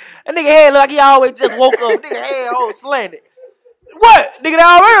 That nigga head look like he always just woke up. Nigga head all slanted. What? Nigga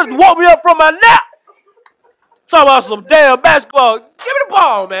that already woke me up from my nap. Talk about some damn basketball. Give me the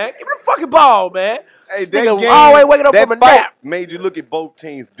ball, man. Give me the fucking ball, man. Hey, This that nigga game, always waking up that from a fight nap. made you look at both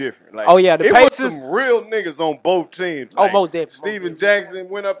teams different. Like, Oh, yeah, the it was Pacers. some real niggas on both teams. Oh, Like, most definitely. Steven Jackson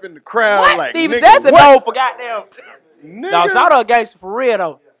went up in the crowd What? like, Steven nigga, Jackson what? known for goddamn. No, shout out gangster for real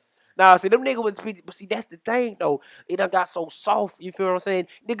though. Nah, see them niggas was, but see that's the thing though. It done got so soft. You feel what I'm saying,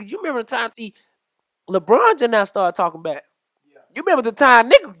 nigga? You remember the time see LeBron just now started talking back. You remember the time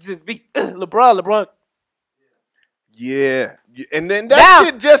niggas just be LeBron. Yeah, and then that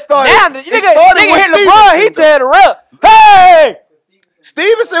shit just started. Now, it nigga started hit with LeBron. He tear the rep. Hey,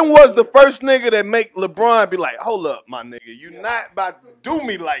 Stevenson was the first nigga that make LeBron be like, "Hold up, my nigga, you not about to do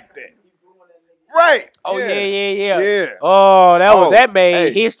me like that." Right. Oh yeah. Yeah. Oh, that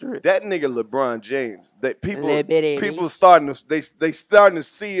made history. That nigga LeBron James. That people starting to they starting to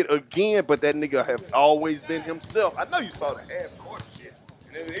see it again, but that nigga has always been himself. I know you saw the half court shit.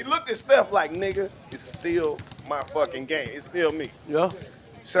 And he looked at Steph like, nigga, it's still my fucking game. It's still me. Yeah.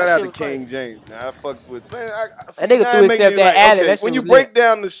 Shout out to King James. Now I fucked with man. That nigga threw himself that alley. That when you was break lit.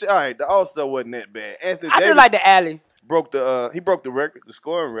 down the shit, all right, the All-Star wasn't that bad. Anthony I Davis just like the alley. broke the record, the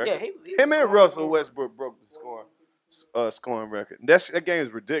scoring record. Yeah, him and Russell Westbrook broke the scoring record. That game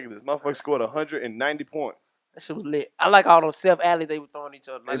is ridiculous. Motherfucker scored 190 points. That shit was lit. I like all those self alleys they were throwing each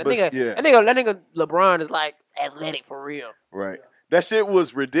other. Like, that nigga LeBron is like athletic for real. Right. That shit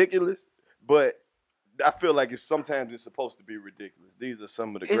was ridiculous, but I feel like sometimes it's supposed to be ridiculous. These are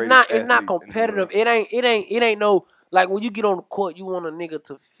some of the greatest. It's not competitive. It ain't no like when you get on the court, you want a nigga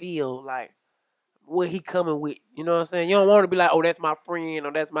to feel like what he coming with. You know what I'm saying? You don't want to be like, oh, that's my friend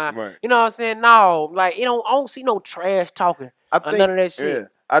or that's my. Right. You know what I'm saying? No, like I don't see no trash talking. None of that shit. Yeah.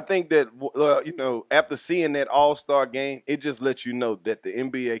 I think that after seeing that All-Star game, it just lets you know that the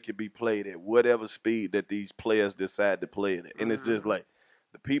NBA can be played at whatever speed that these players decide to play it at, and it's just like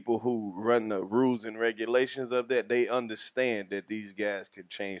the people who run the rules and regulations of that, they understand that these guys can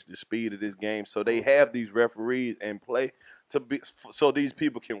change the speed of this game, so they have these referees and play so these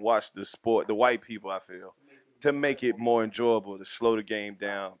people can watch the sport. The white people, I feel, to make it more enjoyable, to slow the game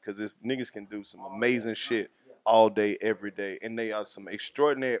down, because niggas can do some amazing shit all day, every day, and they are some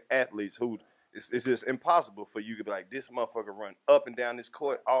extraordinary athletes who it's just impossible for you to be like, this motherfucker run up and down this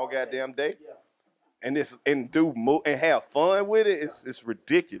court all goddamn day, and have fun with it. It's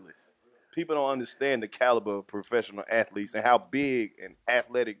ridiculous. People don't understand the caliber of professional athletes and how big and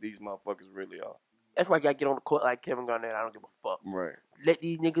athletic these motherfuckers really are. That's why you gotta get on the court like Kevin Garnett. I don't give a fuck. Right. Let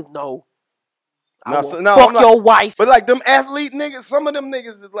these niggas know. Fuck your wife. But like them athlete niggas, some of them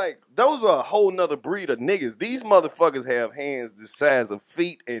niggas is like, those are a whole nother breed of niggas. These motherfuckers have hands the size of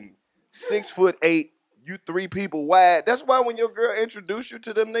feet and 6'8". You 3 people wide. That's why when your girl introduce you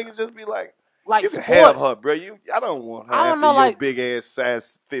to them niggas, just be like you can have her, bro. I don't want her after your big ass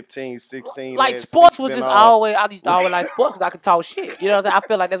size 15, 16. Like sports was just always, I used to always like sports because I could talk shit. You know what I'm saying? I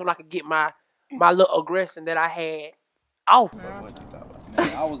feel like that's when I could get my little aggression that I had off.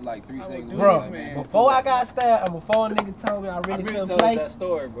 I was like 3 seconds. Bro, before I got stabbed and before a nigga told me I really couldn't play. That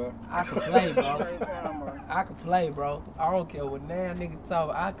story, bro. I could play, bro. I could play, bro. I don't care what now nigga told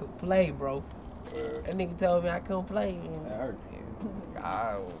me. I could play, bro. That nigga told me I couldn't play. That hurt.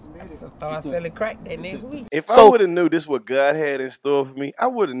 I started selling crack that next week. If I would have knew this what God had in store for me, I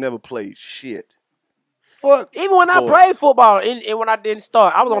would have never played shit. Fuck. Even when I played football and when I didn't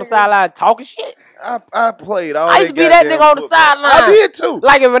start, I was on the sideline talking shit. I played all I used to be that nigga on the sideline. I did too.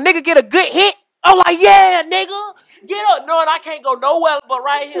 Like if a nigga get a good hit, I'm like, yeah, nigga, get up. Knowing I can't go nowhere but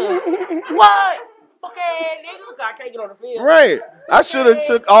right here. What? Okay, nigga, I can't get on the field. Right. I should have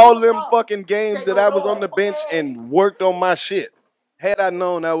took all them fucking games that I was on the bench and worked on my shit. Had I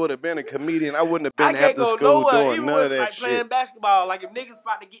known I would have been a comedian, I wouldn't have been after school doing none of that like shit. Playing basketball, like if niggas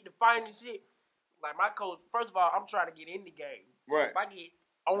about to get to fighting and shit, like my coach, first of all, I'm trying to get in the game. Right. If I get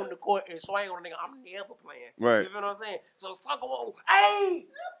on the court and swing on a nigga, I'm never playing. Right. You feel what I'm saying? So sucker won't, hey,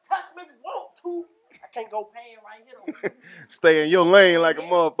 touch me if you want to. I can't go paying right here though. Stay in your lane like a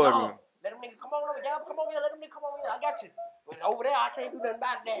motherfucker. No. Let them niggas come on over here. Come over here. Let them niggas come over here. I got you. But over there, I can't do nothing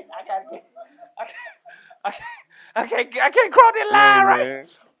about that. I can't cross that line, right? Man.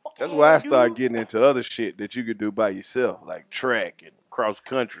 That's why I started getting into other shit that you could do by yourself, like track and cross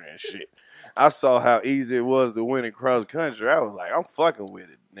country and shit. I saw how easy it was to win in cross country. I was like, I'm fucking with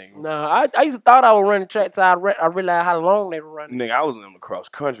it, nigga. No, I used to thought I was running track till I realized how long they were running. Nigga, I was in the cross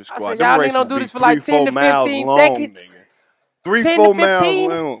country squad. I said, y'all niggas don't do this for like 10 to 15 seconds. 3-4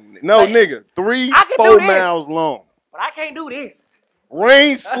 miles long. No, like, nigga, 3-4 miles long. But I can't do this.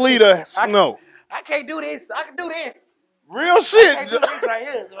 Rain, sleet, or snow. I can't do this. I can do this. Real shit. I can't do this right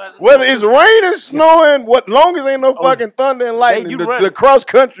here. Whether it's raining, snowing, long as ain't no fucking thunder and lightning, the cross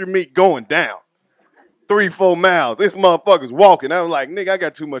country meet going down. 3-4 miles. This motherfucker's walking. I was like, nigga, I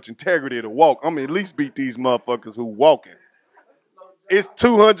got too much integrity to walk. I'm gonna at least beat these motherfuckers who walking. It's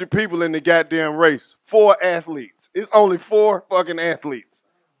 200 people in the goddamn race. 4 athletes. It's only 4 fucking athletes.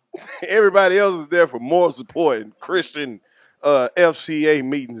 Everybody else is there for moral support and Christian FCA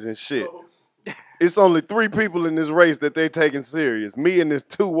meetings and shit. It's only 3 people in this race that they taking serious. Me and this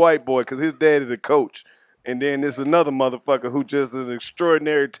 2 white boy, because his daddy the coach. And then there's another motherfucker who just is an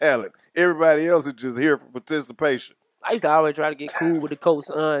extraordinary talent. Everybody else is just here for participation. I used to always try to get cool with the coach's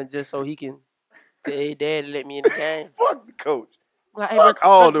son just so he can tell his dad to let me in the game. Fuck the coach. Like, hey, Fuck bro,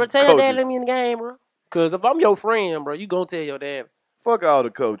 all the tell your dad coaches. let me in the game, bro. Because if I'm your friend, bro, you gonna tell your dad. Fuck all the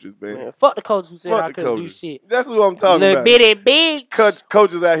coaches, man. Man, fuck the coach who said Fuck I the couldn't do coaches. shit. That's what I'm talking Little about. bitty bitch.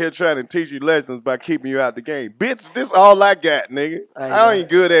 Coaches out here trying to teach you lessons by keeping you out the game. Bitch, this all I got, nigga. I ain't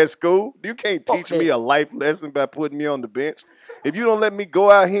good at school. You can't teach me a life lesson by putting me on the bench. If you don't let me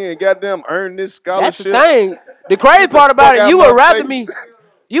go out here and goddamn earn this scholarship. That's the thing. The crazy part about it, you would rather me.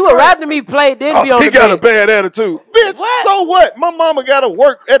 You would rather me play than be on the bench. He got a bad attitude. Bitch, so what? My mama got to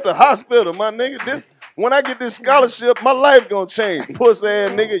work at the hospital, my nigga. When I get this scholarship, my life gonna change. Puss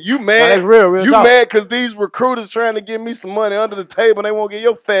ass nigga, you mad? That's real you talk. mad because these recruiters trying to give me some money under the table and they won't get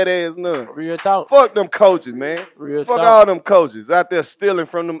your fat ass none. Real talk. Fuck them coaches, man. Real Fuck talk. all them coaches out there stealing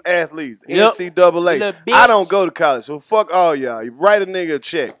from them athletes. Yep. NCAA. I don't go to college, so fuck all y'all. You write a nigga a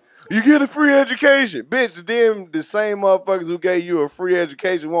check. You get a free education. Bitch, then the same motherfuckers who gave you a free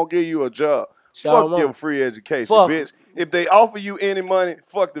education won't give you a job. Fuck your free education, bitch. If they offer you any money,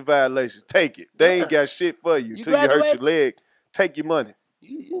 fuck the violation. Take it. They ain't got shit for you till you hurt your leg. Take your money.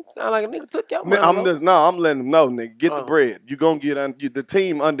 You sound like a nigga took your money. I'm letting them know, nigga. Get the bread. You gonna get the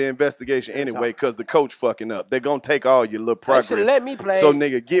team under investigation anyway because the coach fucking up. They gonna take all your little progress. They should let me play. So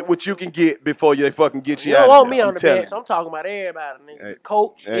nigga, get what you can get before they fucking get you You out don't of want there. me on the bench. I'm talking about everybody, nigga. Hey.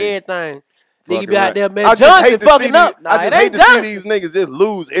 Coach, Hey. everything. Fucking Nigga be out right. there, man. I just Johnson hate to fucking see up. I just hate to see these niggas just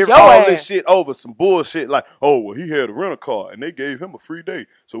lose your all ass. this shit over some bullshit like, oh, well, he had a rental car and they gave him a free day,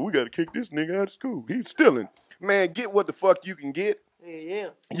 so we got to kick this nigga out of school. He's stealing. Man, get what the fuck you can get. Yeah.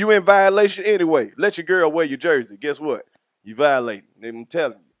 You in violation anyway. Let your girl wear your jersey. Guess what? You violating. I'm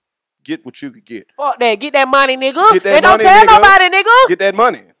telling you. Get what you can get. Fuck that. Get that money, nigga. Get that and money, don't tell nigga. nobody, nigga. Get that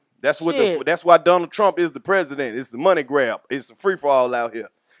money. That's what. Shit. That's why Donald Trump is the president. It's the money grab. It's the free for all out here.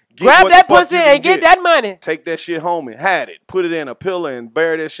 Get Grab what that the fuck pussy you can and get that money. Take that shit home and hide it. Put it in a pillar and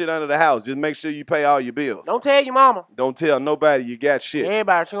bury that shit under the house. Just make sure you pay all your bills. Don't tell your mama. Don't tell nobody you got shit.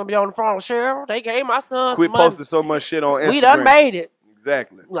 Everybody gonna be on the phone, Cheryl. They gave my son Quit some money. posting so much shit on Instagram. We done made it.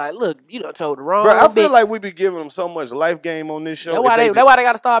 Exactly. Like, look, you done told the wrong Bro, I feel bitch. like we be giving them so much life game on this show. That's why they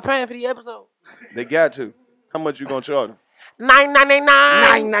got to start paying for the episode. They got to. How much you gonna charge them? $9.99.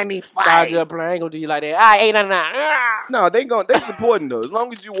 $9.95. I just play. I ain't gonna do you like that. All right, $8.99. No, they supporting though. As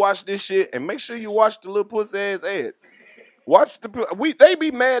long as you watch this shit and make sure you watch the little pussy ass ads. Watch they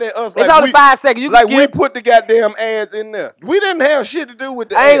be mad at us. It's like only 5 seconds. You can we put the goddamn ads in there. We didn't have shit to do with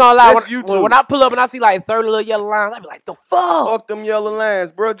the I ain't gonna lie. That's YouTube. When I pull up and I see like 30 little yellow lines, I be like, the fuck? Fuck them yellow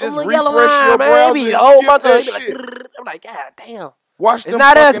lines, bro. Just Them refresh little your yellow lines, man. browser It be and a whole skip bunch of that it. Be shit. like, I'm like, God damn. Watch It's them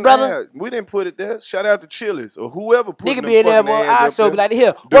not us, fucking brother. ads. We didn't put it there. Shout out to Chili's or whoever put Nigga be in there, boy. I show be like,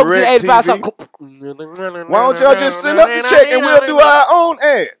 here, welcome to the Direct 85 TV. something. Why don't y'all just send us the check and we'll do our own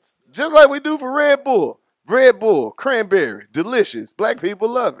ads? Just like we do for Red Bull. Red Bull, cranberry, delicious. Black people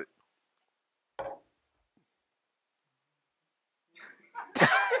love it.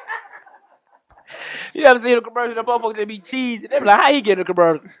 You ever seen a commercial? The motherfuckers that be cheesy. They be like, how he get a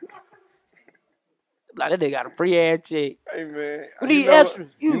commercial? Like, that nigga got a free ass check. Hey, man. We need extras.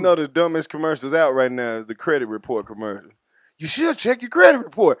 You know the dumbest commercials out right now is the credit report commercial. You should check your credit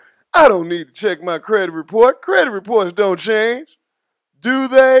report. I don't need to check my credit report. Credit reports don't change. Do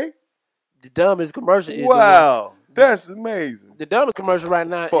they? The dumbest commercial is Wow. That's amazing. the dumbest commercial right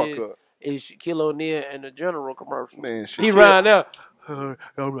now Fuck is up. Shaquille O'Neal and the General commercial. Man, He ran there. You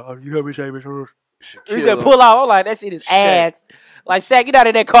heard me say, he said, pull out. I'm like, that shit is ass. Like, Shaq, get out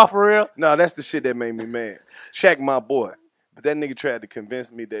of that car for real. No, that's the shit that made me mad. Shaq, my boy. But that nigga tried to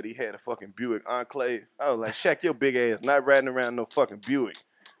convince me that he had a fucking Buick Enclave. I was like, Shaq, your big ass not riding around no fucking Buick.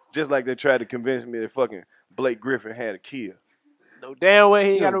 Just like they tried to convince me that fucking Blake Griffin had a Kia. No damn way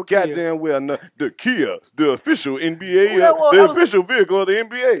he ain't got no Kia. Goddamn well, no. The Kia, the official NBA, Well, the official vehicle of the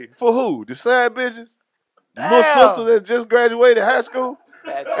NBA. For who? The side bitches? The little sister that just graduated high school?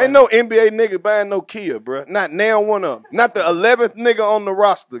 Ain't no NBA nigga buying no Kia, bro. Not now one of them. Not the 11th nigga on the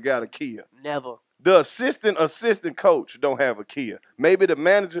roster got a Kia. Never. The assistant coach don't have a Kia. Maybe the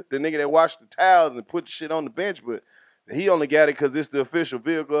manager, the nigga that washed the towels and put the shit on the bench, but He only got it because it's the official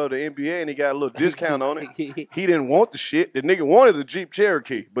vehicle of the NBA and he got a little discount on it. He didn't want the shit. The nigga wanted a Jeep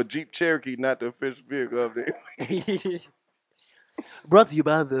Cherokee, but Jeep Cherokee not the official vehicle of the NBA. Brought to you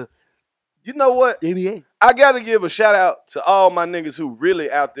by the You know what? NBA. I got to give a shout out to all my niggas who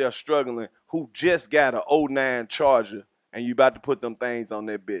really out there struggling, who just got an 09 Charger and you about to put them things on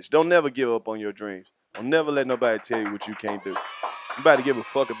that bitch. Don't never give up on your dreams. Don't never let nobody tell you what you can't do. You about to give a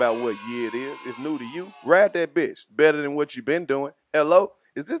fuck about what year it is. It's new to you. Ride that bitch. Better than what you been doing. Hello?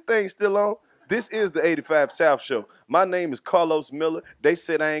 Is this thing still on? This is the 85 South Show. My name is Karlous Miller. They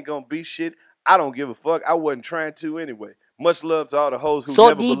said I ain't gonna be shit. I don't give a fuck. I wasn't trying to anyway. Much love to all the hoes who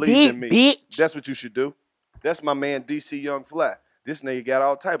never believed in me. Bitch. That's what you should do. That's my man DCYOUNGFLY. This nigga got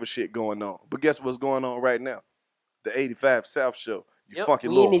all type of shit going on. But guess what's going on right now? The 85 South Show. You funky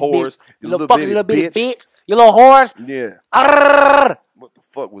little whores. You little bitty bitch. You little whores. Yeah. Arrgh. What the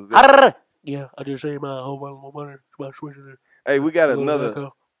fuck was that? Arrgh. Yeah, I just say my whole money. Hey, we got another.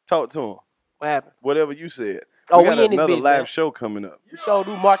 Talk to him. What happened? Whatever you said. Oh, we got in another this bitch, live man. show coming up. The show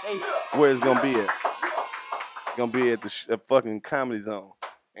do March 8th. Where it's gonna be at? It's gonna be at the fucking Comedy Zone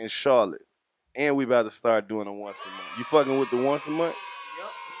in Charlotte. And we about to start doing it once a month. You fucking with the once a month?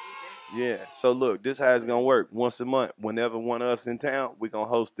 Yeah. So look, this how it's gonna work. Once a month, whenever one of us in town, we gonna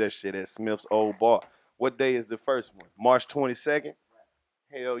host that shit at Smith's Old Bar. What day is the first one? March 22nd?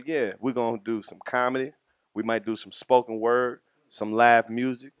 Hell yeah. We're gonna do some comedy. We might do some spoken word, some live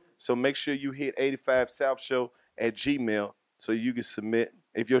music. So make sure you hit 85 South Show at Gmail so you can submit.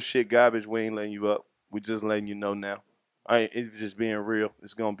 If your shit garbage, we ain't letting you up. We just letting you know now. It's just being real.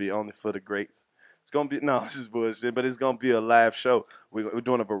 It's gonna be only for the greats. It's gonna be it's just bullshit, but it's gonna be a live show. We're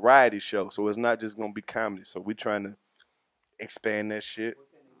doing a variety show, so it's not just gonna be comedy. So we're trying to expand that shit.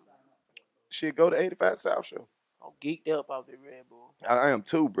 Shit, go to 85 South Show. I'm geeked up off the Red Bull. I am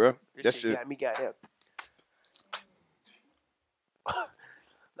too, bro. This shit got me goddamn.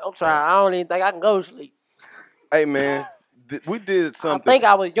 Don't try. I don't even think I can go to sleep. Hey man, we did something. I think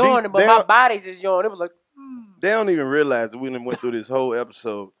I was yawning, but my body just yawned. It was like. They don't even realize that we done went through this whole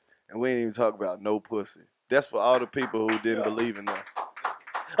episode and we ain't even talk about no pussy. That's for all the people who didn't believe in us.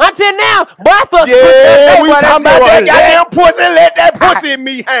 Until now, boy, I thought we talking about that goddamn pussy, let that pussy in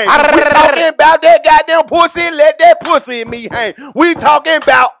me hang. We talking about that goddamn pussy, let that pussy in me hang. We talking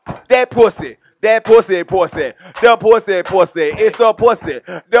about that pussy. That pussy. The pussy. It's the pussy.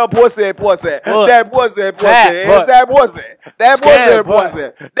 The pussy. That pussy. It's that pussy. That pussy. That pussy.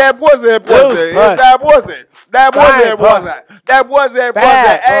 It's that pussy. That pussy.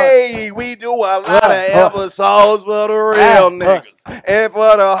 Hey, we do a lot of episodes for the real niggas and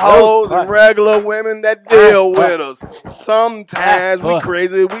for the hoes and regular women that deal with us. Sometimes we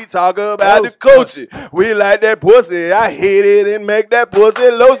crazy. We talk about the coochie. We like that pussy. I hit it and make that pussy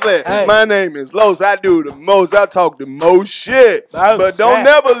loose. My name is Los. I do the most. I talk the most shit. But don't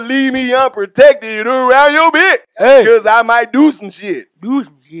never leave me unprotected around your bitch. Because I might do some shit.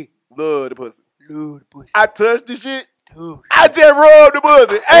 Love the pussy. I touch the shit. I just rub the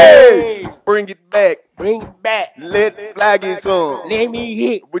pussy. Hey, bring it back. Let it fly get some. Let me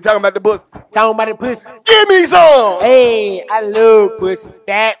hit. We talking about the pussy. Talking about the pussy. Give me some. Hey, I love pussy.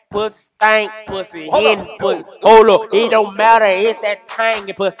 Fat pussy, stank pussy, hidden pussy. Hold up, it don't matter. It's that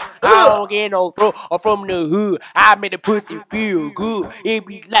tangy pussy. I don't get no throat or from the hood. I make the pussy feel good. It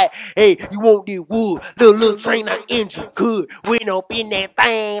be like, hey, you want this wood? Little train on engine good. Went up in that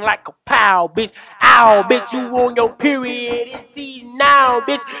thing like a pow, bitch. Ow, bitch, you on your period and see now,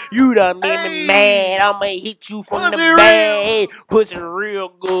 bitch. You done made me mad. I'ma hit you from the back. Hey, pussy real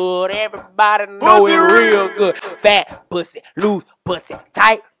good. Everybody know it real good. Fat pussy, loose pussy,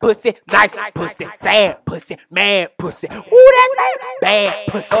 tight pussy, nice pussy, sad pussy, mad pussy. Ooh, that bad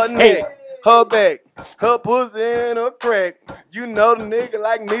pussy. Her neck, her back, her pussy in her crack. You know the nigga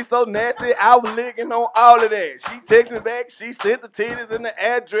like me so nasty, I was licking on all of that. She texted me back, she sent the titties and the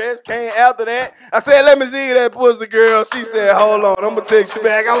address, came after that. I said, let me see that pussy, girl. She said, hold on, I'm gonna text you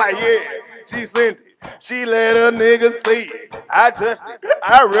back. I'm like, yeah. She sent it. She let her nigga sleep. I touched it.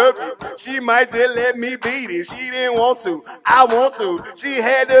 I rubbed it. She might just let me beat it. She didn't want to. I want to. She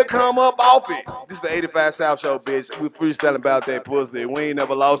had to come up off it. This is the 85 South Show, bitch. We freestyling about that pussy. We ain't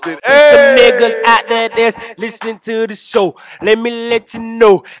never lost it. Hey! Some niggas out there that's listening to the show. Let me let you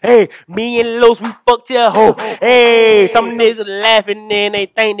know. Hey, me and Los, we fucked your hoe. Hey, some niggas laughing and they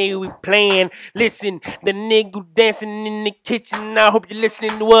think they we playing. Listen, the nigga dancing in the kitchen. I hope you're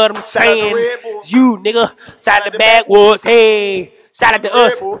listening to what I'm saying. You nigga, shout out the backwoods, hey, shout out to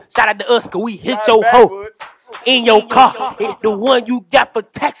us, cause we hit your hoe in your car, the one you got for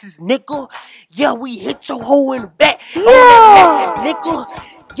taxes, nigga. Yeah, we hit your hoe in the back on that Lexus, nigga.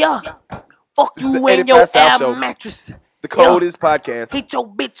 Yeah, Fuck This is you the and 85 your South air Show. mattress. The coldest podcast. Hit your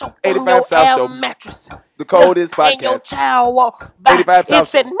bitch up 85 on your South air Show. mattress. The coldest podcast. And your child walk by 85 South and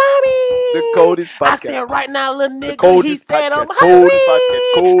said, Show. Mommy. The coldest podcast. I said, right now, little nigga. The coldest He said, podcast. I'm Coldest hungry.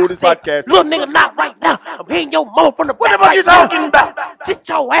 podcast. Coldest I said, podcast. Little nigga, not right now. I'm hitting your mama from the What back. the fuck you right talking now. about? Sit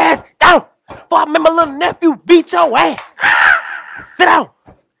your ass down. Before I remember little nephew beat your ass. Sit down.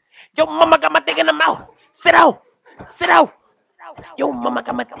 Your mama got my dick in the mouth. Sit down. Sit down. Your mama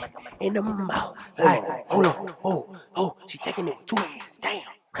got my dick in the mouth. Hold on. She taking it with 2 hands. Damn.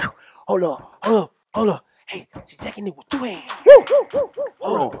 Hold on. Hey, she taking it with 2 hands.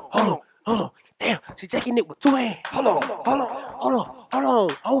 Hold on. Damn, she taking it with 2 hands. Hold on.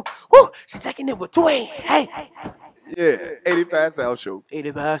 Woo, she taking it with 2 hands. Hey. Yeah, 85 South Show.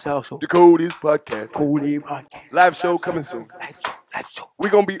 85 South Show. The coldest podcast. Coldest podcast. Live show coming soon. Live show. We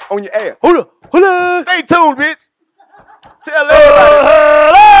gonna be on your ass. Hold on. Stay tuned, bitch. Tell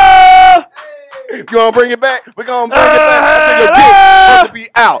everybody. You gonna bring it back? We gonna bring it back. I said your dick supposed to be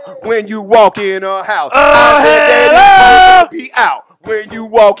out when you walk in a house. I said that it's supposed to be out when you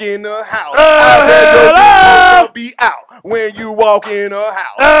walk in a house. I said your dick supposed to be out when you walk in a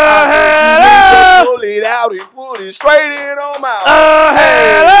house. I said you need to pull it out and pull it straight in on my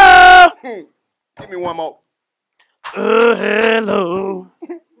hey. Give me one more. Hello.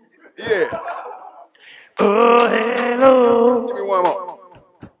 Yeah. Hello. Give me one more.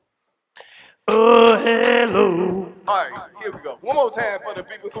 Hello. All right, here we go. One more time for the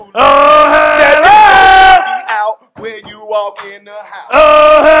people who hello. Be out when you walk in the house.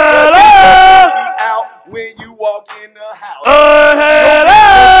 Hello. Be out when you walk in the house.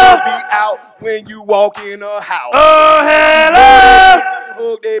 Hello. Be out when you walk in the house. Hello.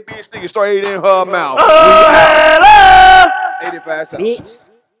 Hug that bitch, stick it straight in her mouth. Hello. 85 South. Bitch,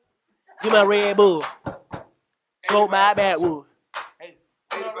 give my Red Bull. Smoke my backwood.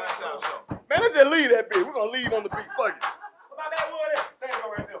 85 South Show. Man, let's just leave that bitch. We're gonna leave on the beat. Fuck it. What about backwood? Let it go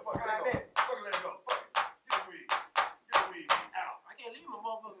right there. Fuck it. Let it go. Fuck it. Let it go. Fuck it. Get the weed. Get the weed out. I can't leave my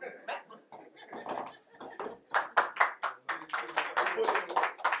motherfucker back.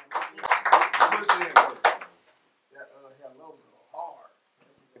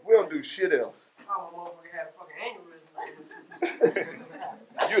 If we don't do shit else.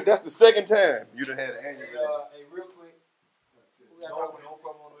 That's the second time you done had an aneurysm. Hey, real quick. No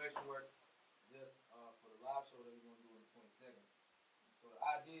promo, no extra work. Just for the live show that we're going to do on the 22nd. So the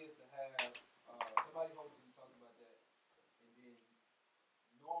idea is to have somebody hosting and talking about that. And then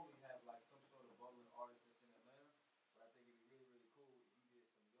normally have like some sort of bubbling artist that's in Atlanta. But I think it'd be really, really cool if you did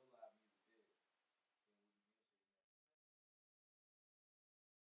some of your live music there.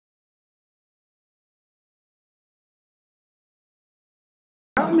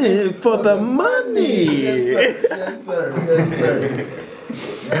 I'm in for the money. Yes, sir.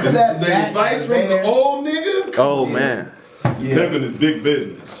 The advice from the old nigga? Oh, man. Pimping is big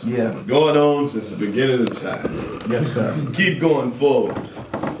business. Yeah. Going on since the beginning of time. Yes, sir. Keep going forward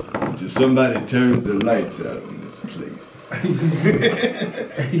until somebody turns the lights out in this place.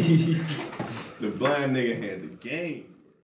 The blind nigga had the game.